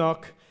about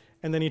Enoch,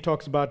 and then he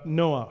talks about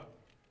Noah.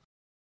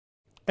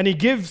 And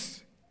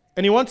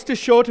he wants to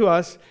show to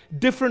us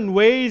different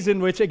ways in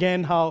which,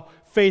 again, how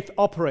faith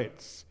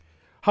operates.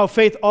 how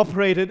faith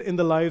operated in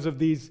the lives of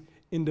these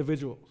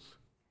individuals.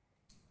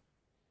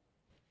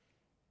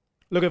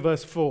 Look at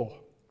verse 4.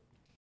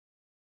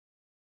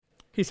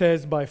 He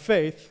says, by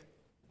faith,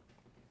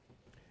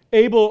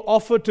 Abel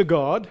offered to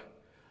God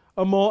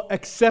a more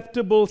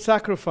acceptable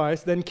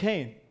sacrifice than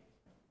Cain,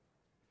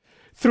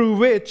 through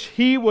which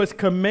he was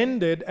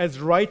commended as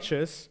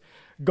righteous,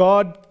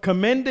 God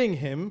commending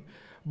him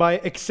by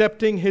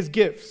accepting his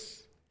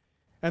gifts.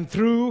 And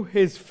through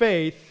his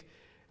faith,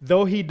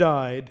 though he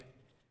died,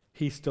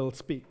 he still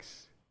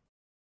speaks.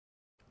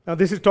 Now,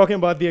 this is talking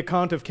about the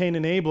account of Cain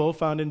and Abel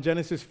found in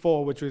Genesis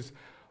 4, which was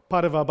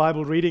part of our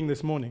Bible reading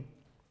this morning.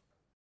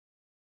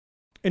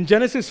 In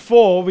Genesis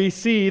 4, we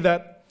see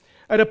that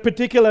at a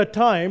particular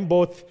time,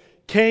 both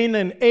Cain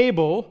and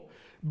Abel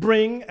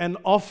bring an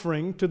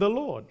offering to the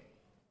Lord.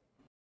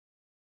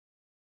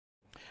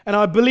 And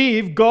I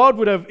believe God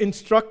would have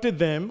instructed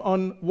them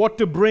on what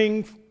to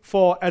bring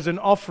for as an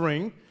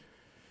offering,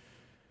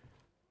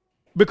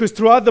 because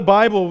throughout the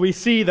Bible we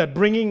see that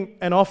bringing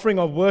an offering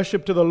of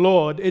worship to the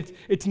Lord,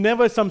 it's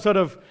never some sort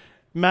of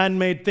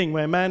man-made thing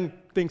where man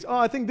thinks,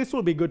 I think this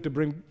will be good to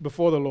bring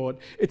before the Lord.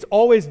 It's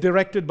always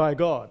directed by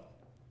God.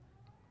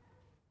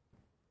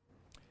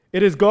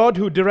 It is God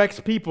who directs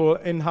people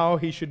in how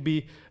he should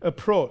be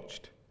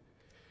approached.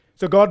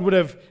 So God would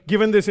have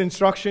given this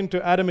instruction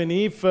to Adam and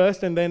Eve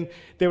first, and then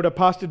they would have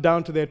passed it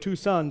down to their two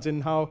sons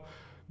in how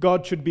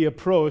God should be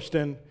approached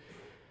and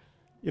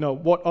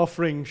what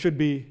offering should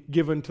be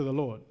given to the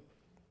Lord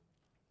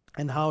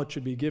and how it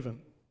should be given.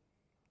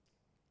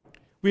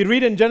 We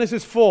read in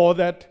Genesis 4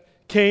 that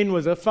Cain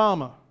was a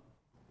farmer,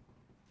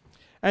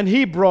 and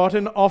he brought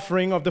an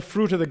offering of the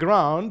fruit of the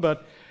ground,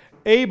 but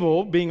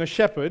Abel, being a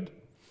shepherd,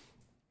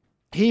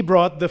 he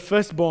brought the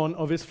firstborn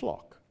of his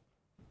flock.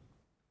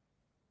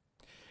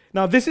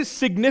 Now, this is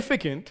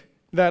significant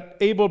that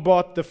Abel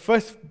brought the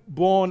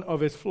firstborn of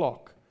his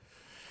flock,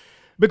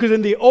 because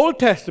in the Old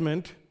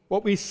Testament,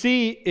 what we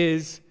see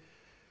is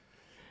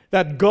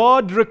that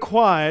God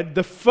required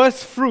the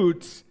first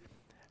fruits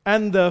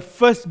and the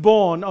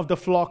firstborn of the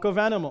flock of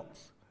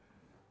animals.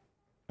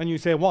 And you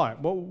say, why?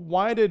 Well,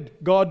 why did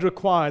God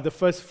require the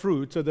first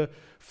fruits or the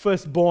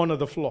firstborn of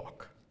the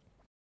flock?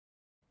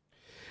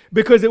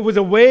 Because it was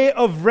a way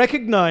of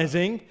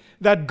recognizing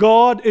that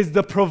God is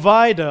the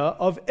provider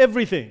of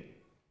everything.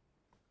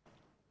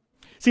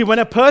 See, when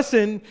a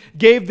person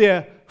gave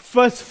their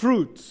first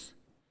fruits,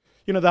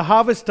 the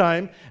harvest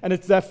time, and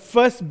it's that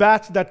first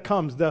batch that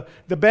comes, the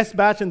best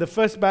batch and the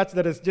first batch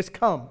that has just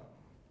come.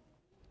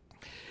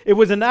 It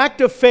was an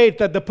act of faith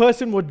that the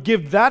person would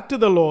give that to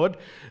the Lord,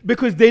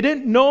 because they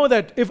didn't know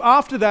that if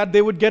after that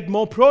they would get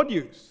more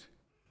produce.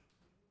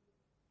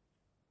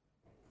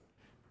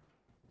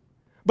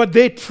 But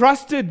they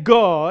trusted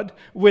God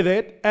with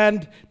it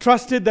and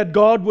trusted that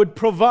God would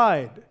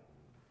provide.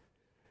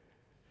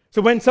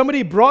 So when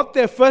somebody brought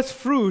their first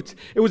fruits,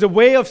 it was a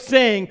way of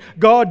saying,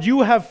 God,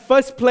 you have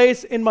first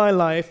place in my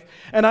life,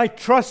 and I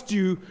trust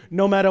you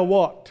no matter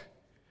what,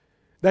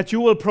 that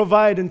you will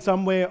provide in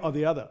some way or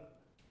the other.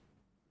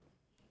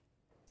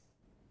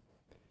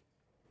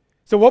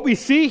 So what we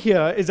see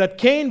here is that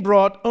Cain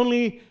brought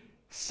only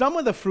some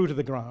of the fruit of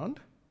the ground,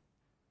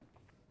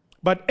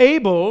 but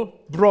Abel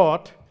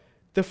brought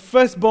the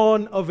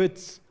firstborn of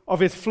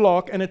his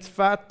flock and its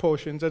fat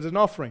portions as an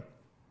offering.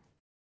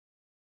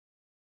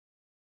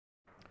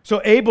 So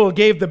Abel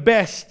gave the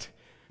best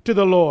to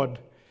the Lord,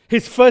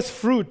 his first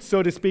fruit,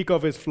 so to speak,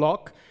 of his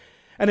flock.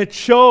 And it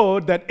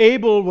showed that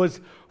Abel was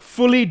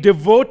fully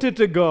devoted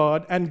to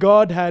God, and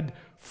God had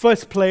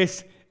first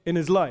place in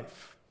his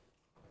life.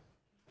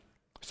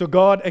 So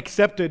God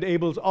accepted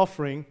Abel's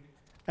offering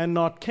and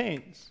not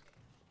Cain's.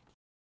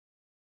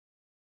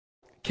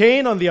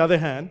 Cain, on the other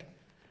hand,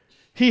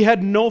 he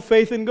had no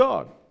faith in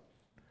God.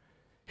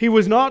 He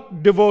was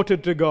not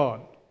devoted to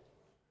God,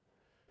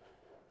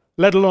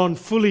 let alone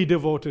fully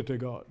devoted to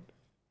God.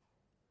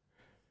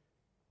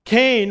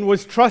 Cain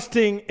was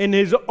trusting in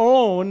his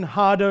own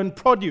hard-earned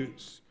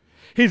produce,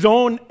 his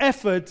own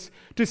efforts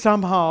to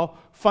somehow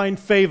find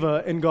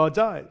favor in God's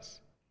eyes.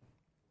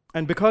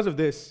 And because of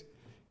this,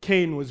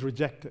 Cain was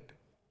rejected.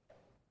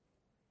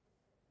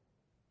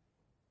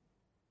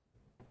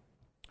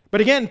 But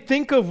again,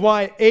 think of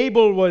why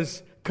Abel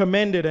was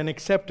commended and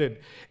accepted.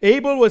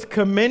 Abel was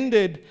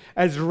commended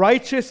as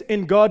righteous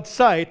in God's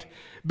sight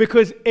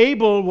because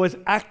Abel was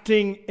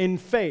acting in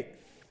faith.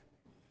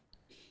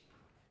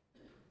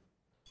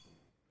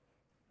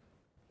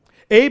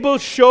 Abel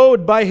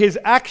showed by his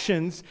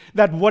actions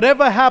that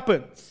whatever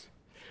happens,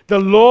 the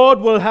Lord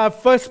will have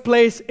first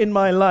place in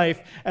my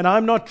life, and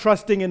I'm not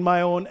trusting in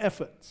my own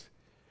efforts.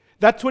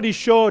 That's what he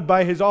showed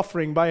by his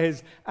offering, by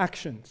his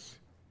actions.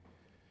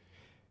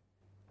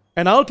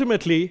 And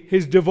ultimately,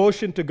 his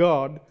devotion to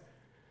God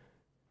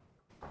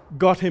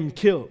got him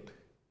killed,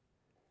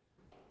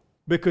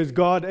 because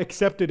God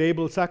accepted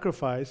Abel's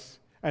sacrifice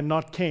and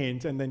not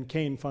Cain's, and then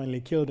Cain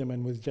finally killed him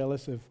and was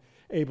jealous of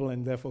Abel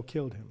and therefore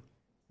killed him.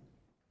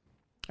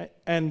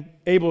 And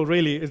Abel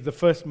really is the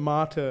first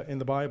martyr in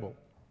the Bible.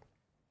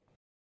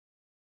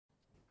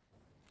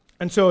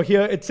 And so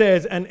here it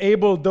says, and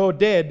Abel, though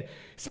dead,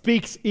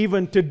 speaks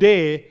even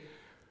today.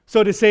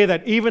 So to say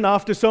that even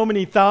after so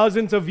many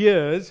thousands of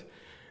years,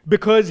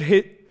 because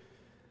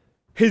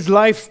his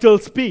life still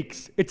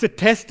speaks. It's a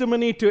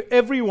testimony to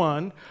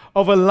everyone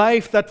of a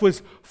life that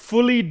was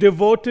fully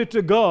devoted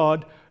to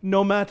God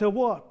no matter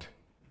what.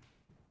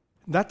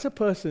 That's a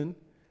person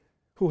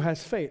who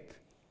has faith.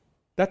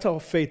 That's how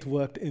faith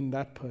worked in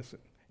that person,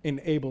 in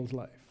Abel's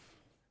life.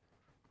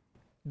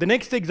 The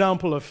next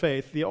example of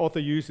faith the author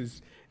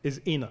uses is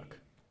Enoch.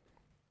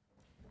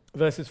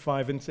 Verses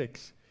 5 and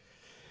 6.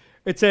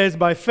 It says,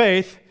 by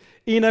faith,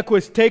 Enoch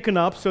was taken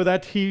up so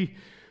that he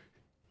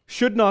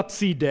should not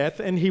see death,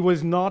 and he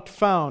was not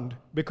found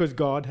because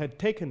God had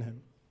taken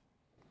him.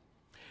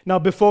 Now,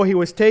 before he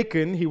was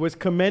taken, he was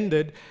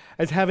commended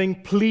as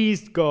having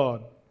pleased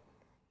God.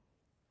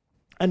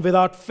 And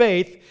without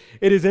faith,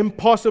 it is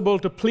impossible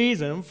to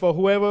please him, for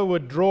whoever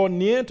would draw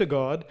near to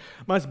God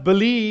must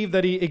believe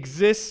that he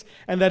exists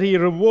and that he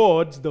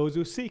rewards those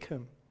who seek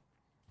him.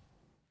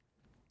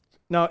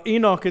 Now,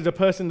 Enoch is a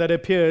person that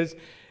appears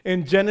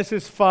in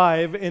Genesis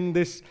 5 in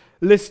this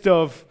list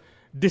of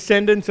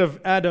descendants of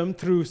Adam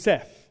through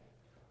Seth.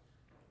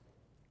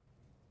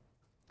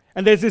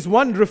 And there's this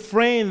one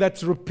refrain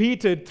that's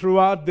repeated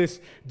throughout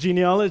this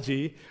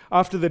genealogy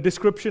after the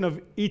description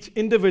of each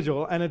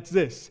individual, and it's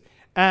this: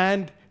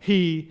 and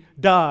he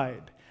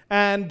died,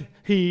 and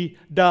he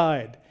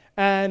died,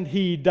 and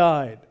he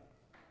died.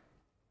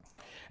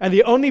 And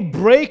the only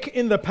break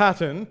in the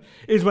pattern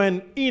is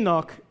when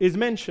Enoch is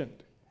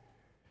mentioned,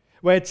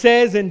 where it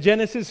says in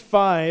Genesis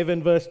 5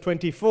 and verse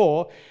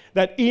 24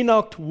 that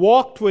Enoch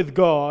walked with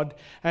God,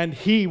 and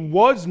he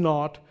was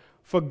not,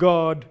 for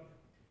God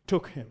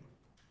took him.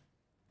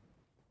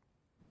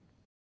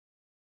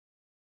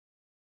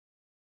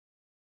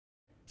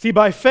 See,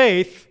 by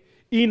faith,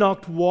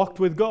 Enoch walked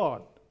with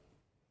God.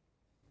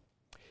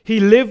 He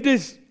lived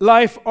his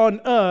life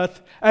on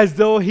earth as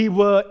though he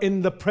were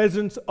in the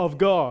presence of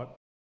God,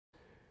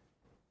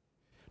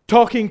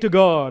 talking to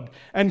God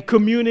and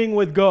communing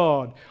with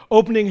God,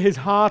 opening his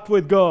heart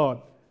with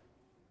God.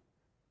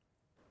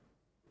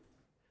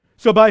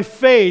 So by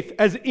faith,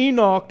 as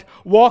Enoch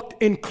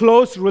walked in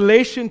close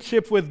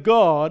relationship with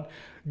God,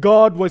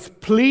 God was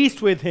pleased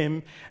with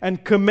him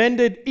and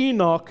commended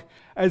Enoch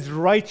as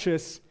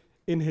righteous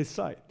in his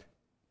sight.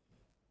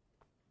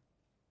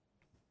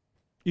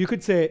 You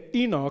could say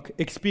Enoch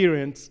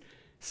experienced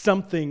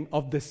something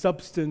of the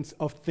substance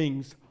of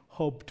things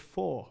hoped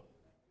for.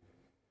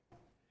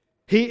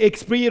 He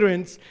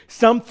experienced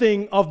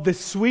something of the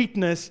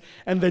sweetness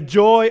and the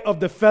joy of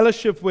the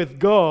fellowship with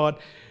God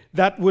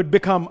that would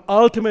become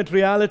ultimate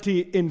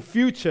reality in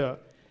future,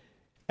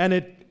 and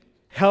it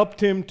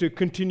helped him to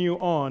continue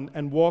on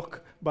and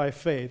walk by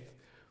faith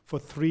for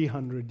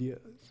 300 years.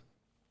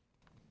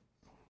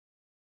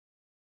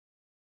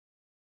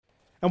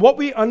 And what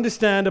we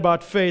understand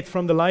about faith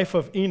from the life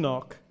of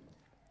Enoch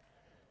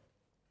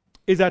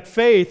is that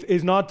faith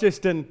is not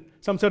just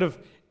some sort of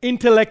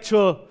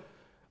intellectual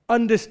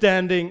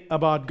understanding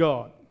about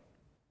God,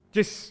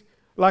 just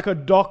like a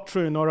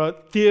doctrine or a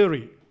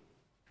theory.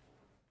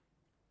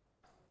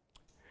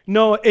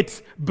 No,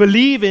 it's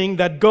believing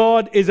that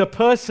God is a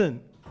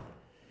person,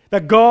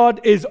 that God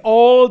is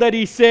all that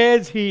he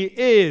says he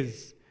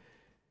is.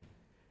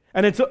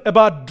 And it's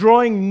about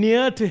drawing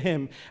near to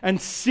him and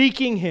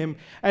seeking him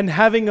and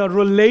having a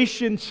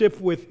relationship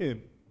with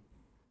him,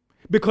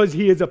 because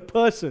he is a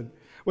person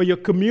where you're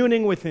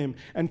communing with him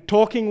and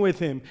talking with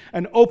him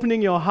and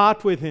opening your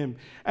heart with him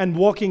and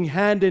walking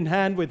hand in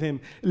hand with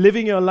him,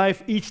 living your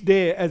life each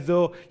day as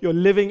though you're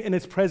living in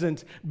his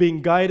presence,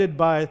 being guided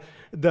by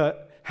the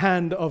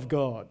hand of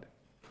God.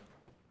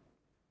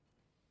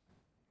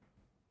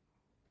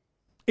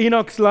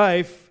 Enoch's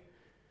life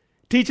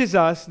teaches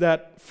us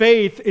that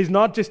faith is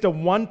not just a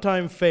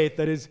one-time faith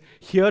that is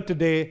here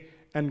today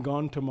and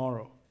gone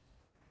tomorrow.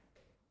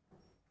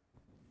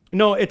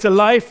 No, it's a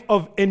life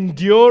of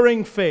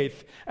enduring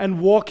faith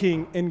and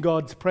walking in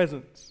God's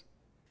presence.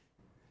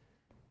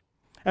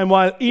 And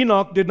while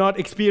Enoch did not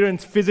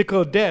experience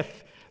physical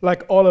death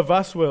like all of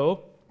us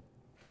will,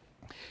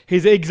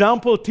 his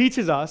example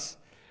teaches us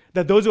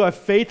that those who have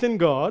faith in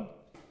God,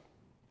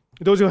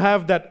 those who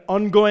have that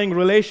ongoing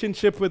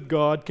relationship with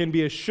God, can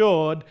be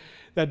assured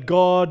that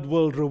God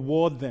will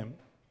reward them.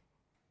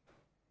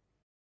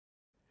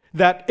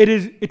 That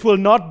it will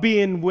not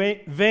be in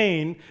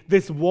vain,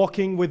 this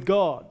walking with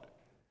God.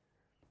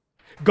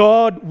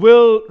 God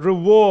will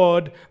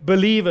reward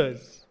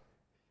believers.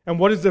 And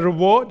what is the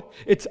reward?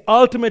 It's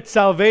ultimate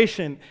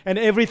salvation and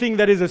everything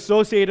that is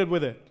associated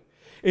with it,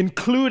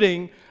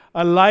 including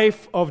a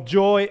life of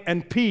joy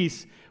and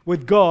peace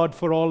with God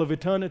for all of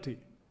eternity.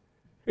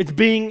 It's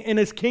being in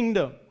his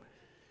kingdom.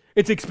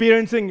 It's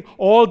experiencing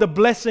all the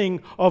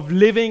blessing of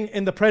living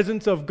in the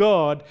presence of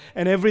God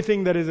and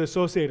everything that is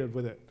associated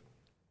with it.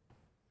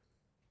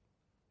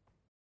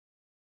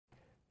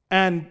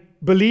 And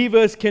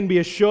believers can be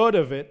assured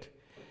of it,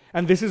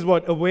 and this is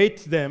what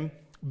awaits them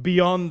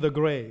beyond the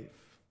grave.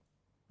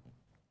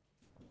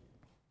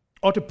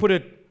 Or to put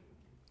it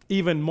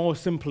even more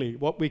simply,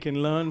 what we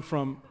can learn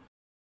from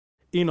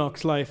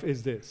Enoch's life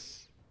is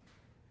this.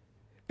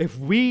 If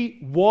we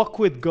walk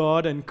with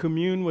God and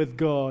commune with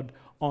God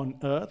on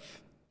earth,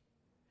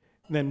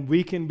 then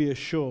we can be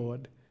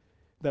assured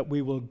that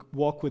we will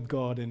walk with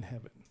God in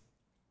heaven.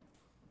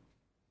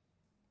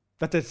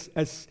 That's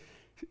as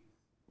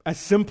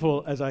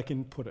simple as I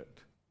can put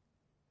it,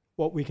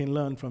 what we can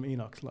learn from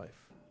Enoch's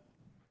life.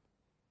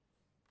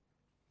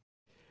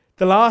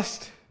 The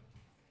last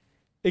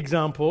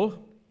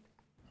example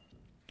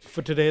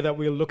for today that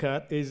we'll look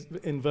at is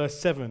in verse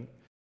 7.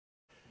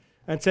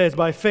 And says,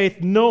 by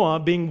faith Noah,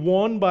 being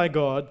warned by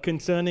God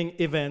concerning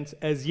events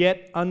as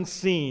yet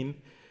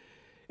unseen,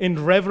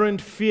 in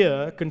reverent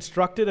fear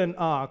constructed an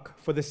ark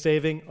for the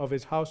saving of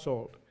his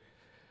household.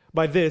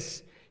 By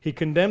this he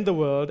condemned the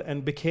world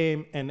and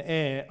became an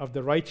heir of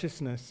the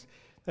righteousness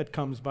that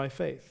comes by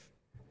faith.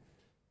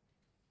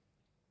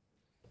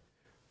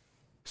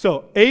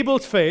 So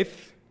Abel's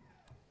faith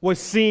was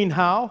seen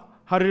how?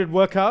 How did it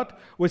work out?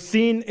 Was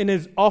seen in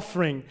his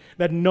offering,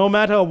 that no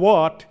matter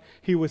what,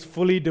 he was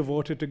fully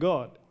devoted to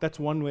God. That's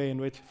one way in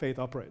which faith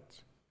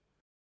operates.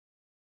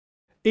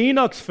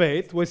 Enoch's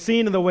faith was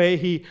seen in the way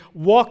he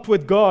walked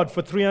with God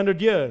for 300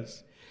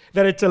 years.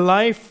 That it's a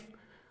life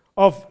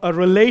of a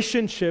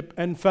relationship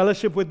and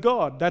fellowship with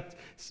God. That's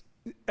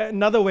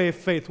another way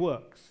faith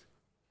works.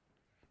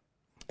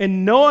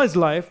 In Noah's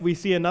life, we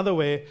see another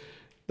way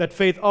that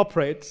faith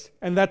operates,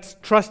 and that's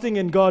trusting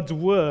in God's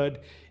word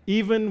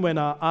even when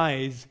our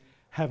eyes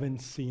haven't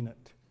seen it.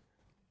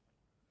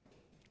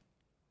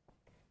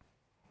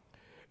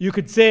 You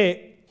could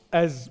say,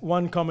 as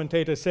one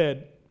commentator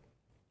said,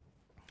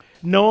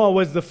 Noah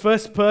was the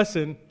first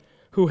person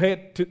who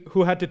had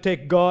to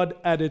take God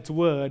at its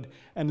word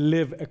and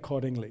live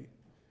accordingly.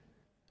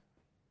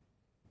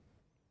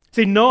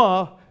 See,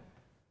 Noah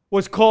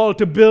was called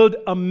to build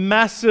a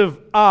massive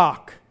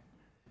ark.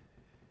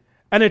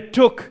 And it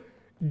took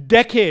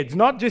decades,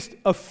 not just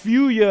a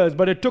few years,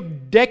 but it took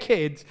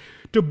decades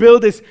to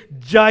build this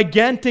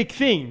gigantic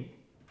thing.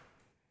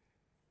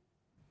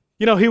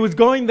 You know, he was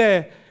going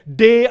there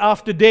day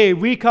after day,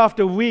 week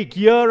after week,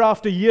 year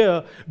after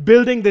year,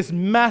 building this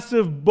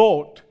massive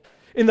boat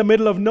in the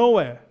middle of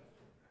nowhere.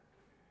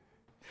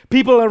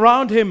 People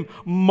around him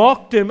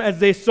mocked him as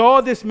they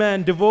saw this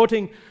man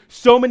devoting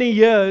so many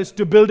years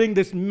to building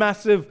this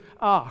massive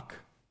ark.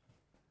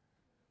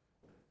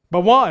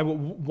 But why?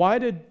 Why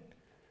did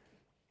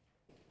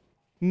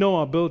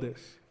Noah build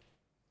this?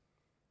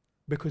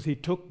 Because he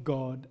took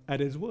God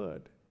at his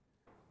word.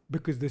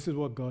 Because this is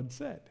what God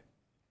said.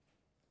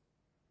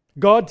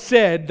 God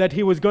said that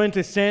he was going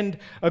to send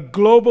a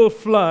global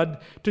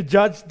flood to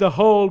judge the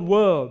whole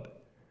world.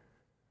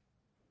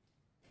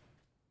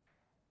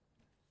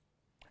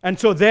 And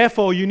so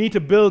therefore you need to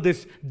build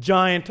this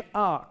giant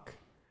ark.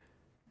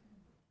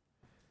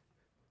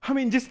 I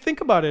mean, just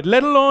think about it.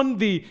 Let alone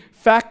the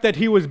fact that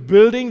he was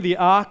building the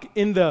ark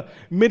in the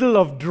middle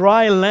of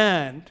dry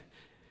land.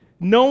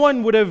 No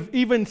one would have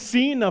even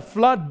seen a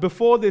flood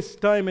before this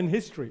time in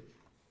history.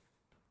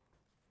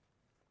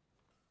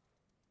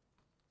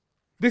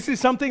 This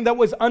is something that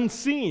was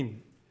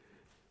unseen,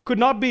 could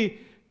not be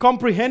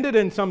comprehended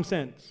in some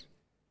sense.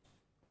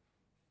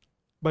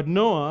 But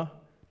Noah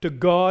took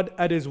God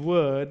at his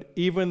word,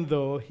 even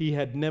though he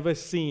had never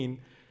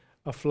seen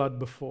a flood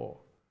before.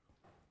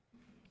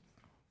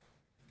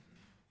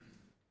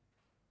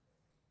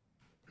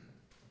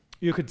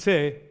 You could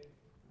say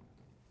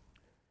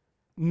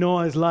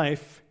Noah's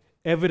life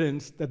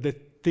evidenced that the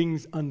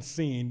things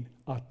unseen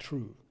are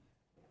true.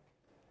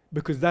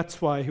 Because that's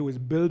why he was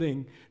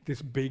building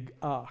this big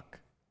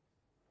ark.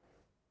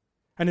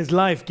 And his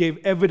life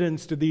gave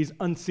evidence to these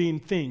unseen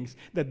things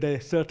that they're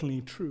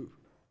certainly true.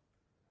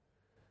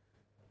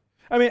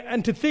 I mean,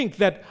 and to think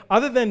that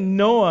other than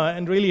Noah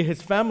and really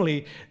his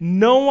family,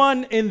 no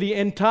one in the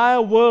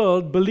entire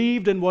world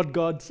believed in what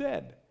God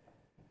said.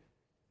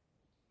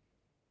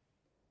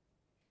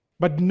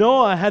 But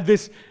Noah had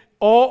this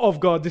awe of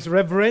God, this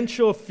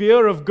reverential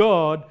fear of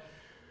God,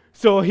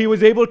 so he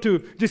was able to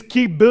just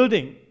keep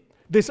building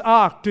this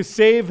ark to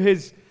save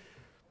his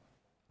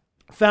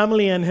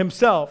family and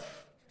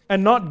himself,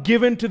 and not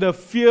given to the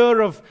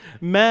fear of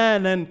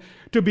man and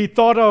to be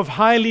thought of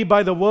highly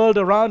by the world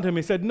around him.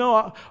 He said,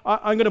 no,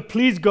 I'm going to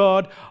please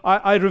God.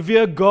 I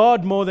revere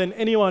God more than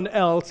anyone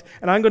else,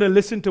 and I'm going to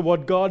listen to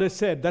what God has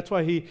said. That's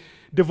why he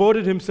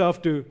devoted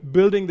himself to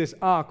building this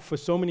ark for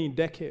so many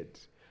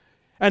decades.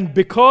 And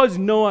because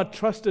Noah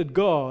trusted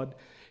God,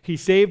 he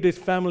saved his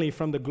family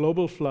from the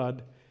global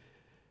flood,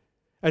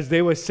 as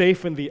they were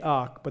safe in the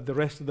ark, but the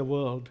rest of the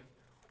world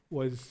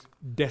was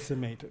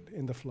decimated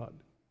in the flood.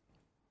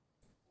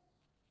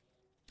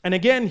 And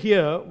again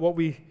here,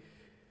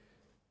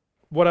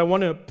 what I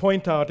want to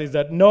point out is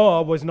that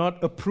Noah was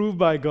not approved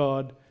by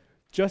God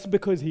just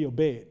because he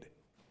obeyed.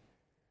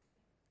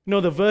 No,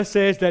 the verse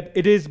says that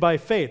it is by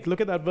faith. Look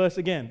at that verse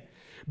again.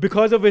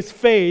 Because of his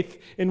faith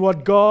in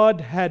what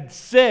God had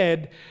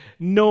said,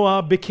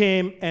 Noah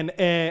became an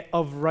heir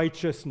of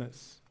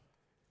righteousness.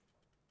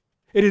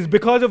 It is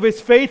because of his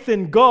faith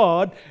in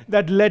God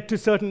that led to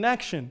certain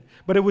action.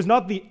 But it was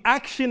not the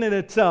action in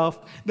itself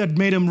that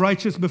made him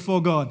righteous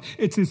before God.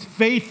 It's his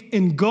faith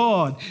in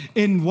God,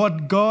 in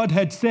what God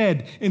had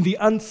said, in the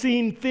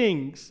unseen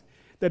things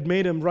that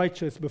made him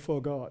righteous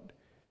before God.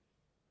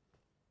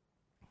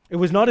 It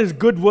was not his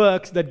good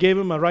works that gave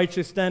him a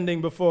righteous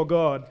standing before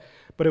God,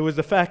 but it was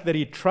the fact that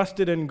he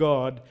trusted in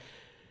God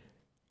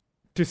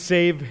to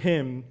save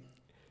him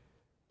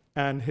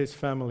and his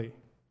family.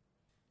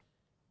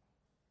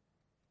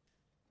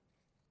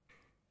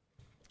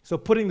 So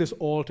putting this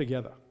all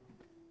together,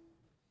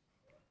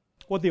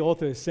 what the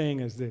author is saying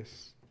is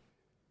this,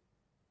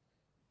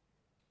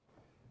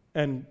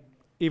 and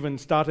even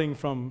starting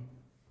from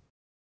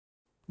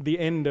the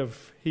end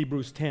of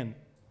Hebrews 10,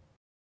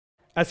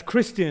 as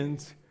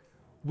Christians,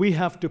 we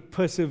have to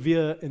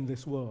persevere in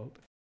this world.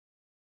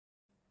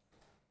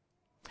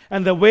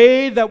 And the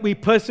way that we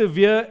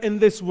persevere in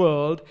this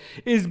world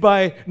is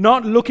by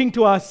not looking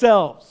to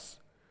ourselves,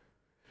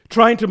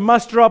 trying to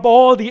muster up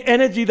all the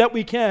energy that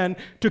we can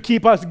to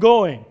keep us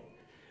going.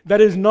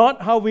 That is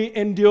not how we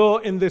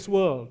endure in this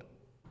world.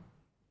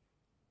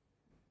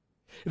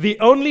 The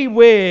only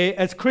way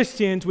as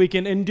Christians we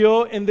can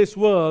endure in this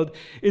world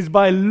is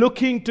by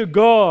looking to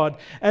God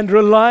and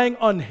relying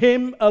on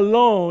Him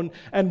alone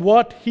and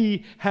what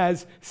He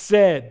has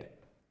said.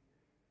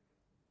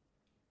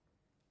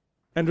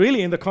 And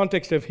really, in the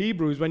context of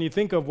Hebrews, when you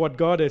think of what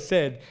God has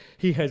said,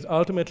 He has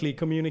ultimately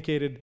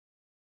communicated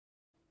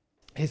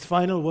His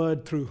final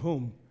word through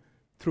whom?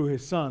 Through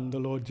His Son, the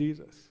Lord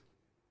Jesus.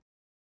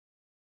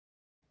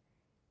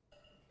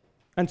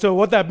 And so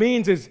what that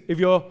means is, if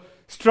you're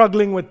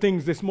struggling with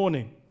things this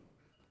morning,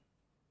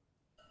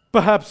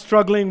 perhaps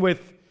struggling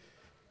with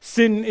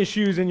sin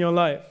issues in your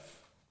life,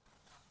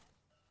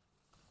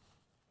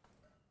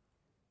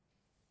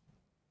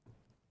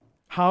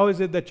 how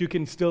is it that you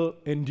can still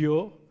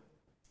endure?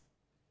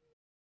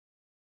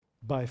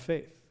 By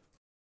faith.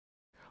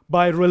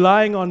 By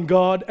relying on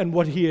God and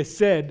what He has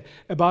said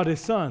about His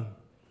Son.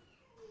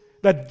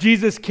 That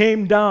Jesus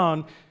came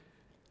down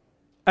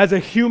as a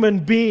human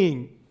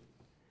being,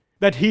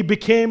 that He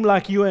became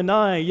like you and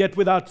I, yet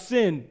without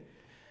sin.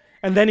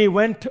 And then He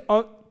went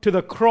to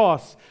the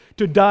cross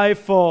to die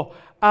for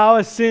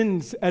our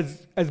sins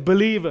as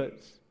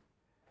believers.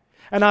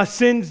 And our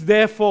sins,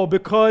 therefore,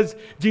 because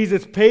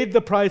Jesus paid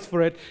the price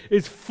for it,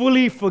 is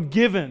fully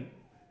forgiven.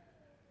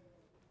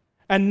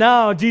 And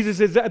now Jesus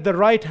is at the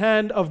right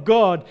hand of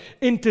God,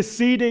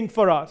 interceding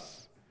for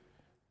us.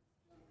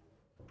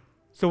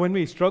 So when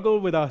we struggle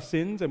with our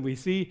sins and we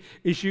see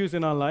issues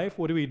in our life,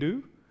 what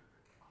do?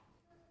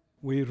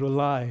 We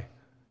rely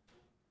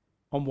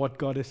on what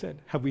God has said.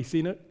 Have we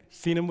seen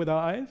Him with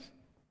our eyes?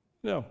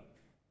 No.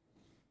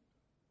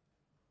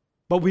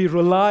 But we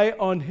rely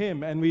on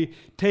Him and we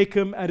take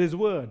Him at His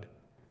word.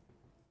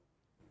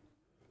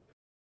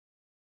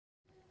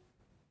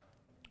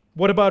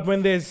 What about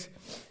when there's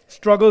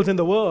struggles in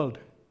the world?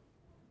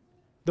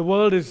 The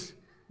world is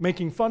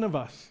making fun of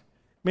us.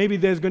 Maybe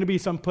there's going to be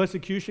some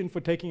persecution for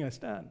taking a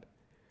stand.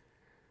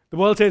 The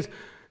world says,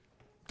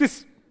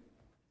 this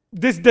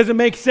doesn't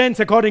make sense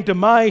according to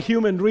my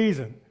human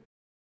reason.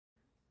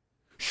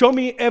 Show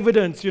me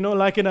evidence,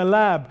 like in a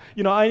lab.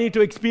 I need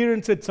to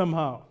experience it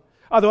somehow.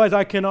 Otherwise,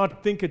 I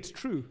cannot think it's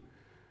true.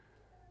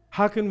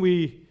 How can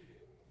we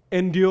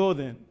endure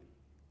then?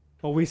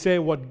 Well, we say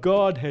what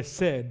God has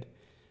said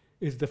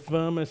is the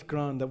firmest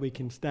ground that we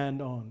can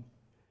stand on.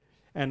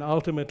 And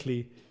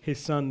ultimately, His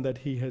Son that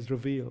He has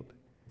revealed.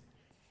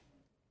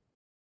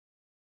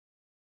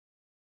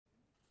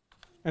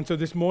 And so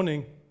this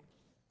morning,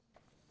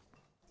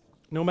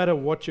 no matter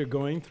what you're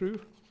going through,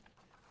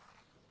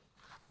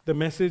 the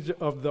message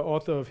of the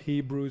author of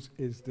Hebrews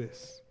is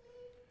this.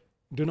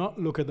 Do not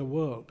look at the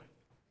world.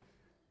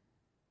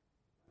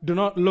 Do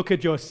not look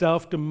at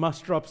yourself to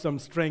muster up some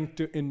strength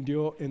to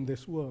endure in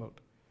this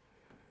world.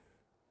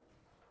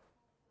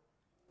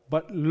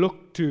 But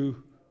look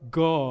to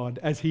God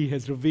as He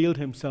has revealed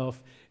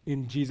Himself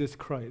in Jesus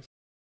Christ.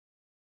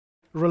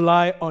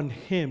 Rely on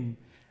Him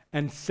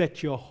and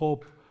set your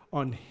hope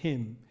on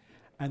Him.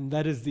 And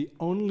that is the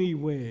only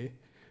way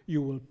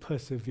you will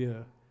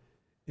persevere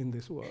in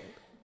this world.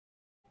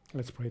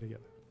 Let's pray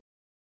together.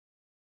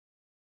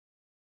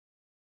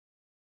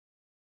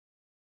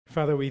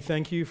 Father, we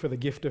thank You for the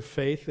gift of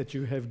faith that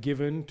You have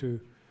given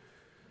to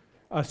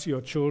us,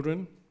 Your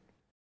children.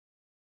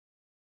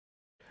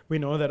 We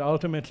know that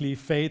ultimately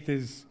faith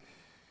is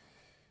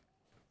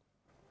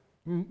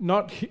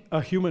not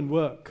a human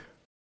work.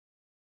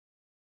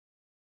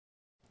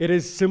 It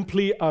is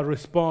simply a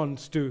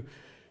response to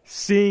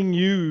seeing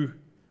You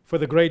for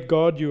the great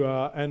God You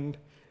are and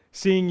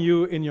seeing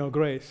You in Your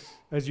grace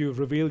as You have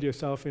revealed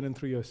Yourself in and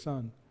through Your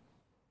Son.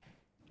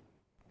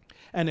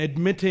 And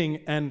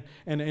admitting and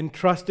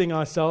entrusting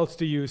ourselves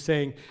to You,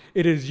 saying,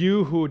 it is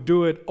You who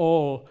do it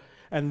all,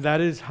 and that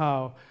is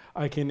how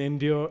I can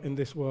endure in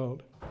this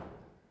world.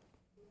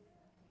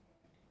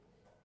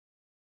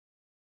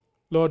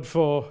 Lord,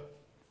 for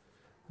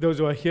those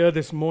who are here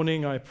this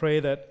morning, I pray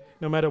that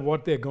no matter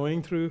what they're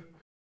going through,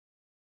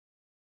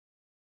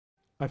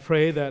 I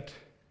pray that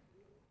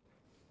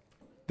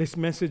this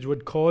message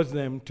would cause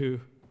them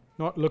to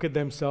not look at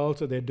themselves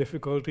or their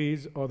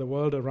difficulties or the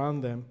world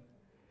around them,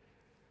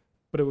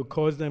 but it would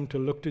cause them to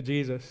look to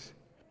Jesus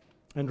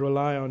and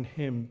rely on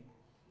Him.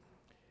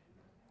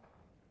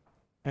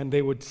 And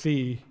they would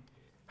see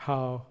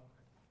how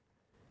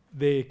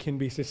they can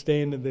be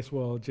sustained in this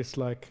world just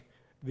like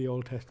the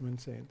Old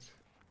Testament saints.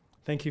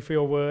 Thank you for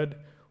your word.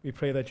 We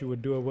pray that you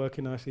would do a work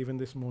in us even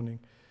this morning,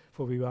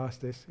 for we ask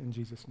this in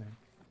Jesus' name.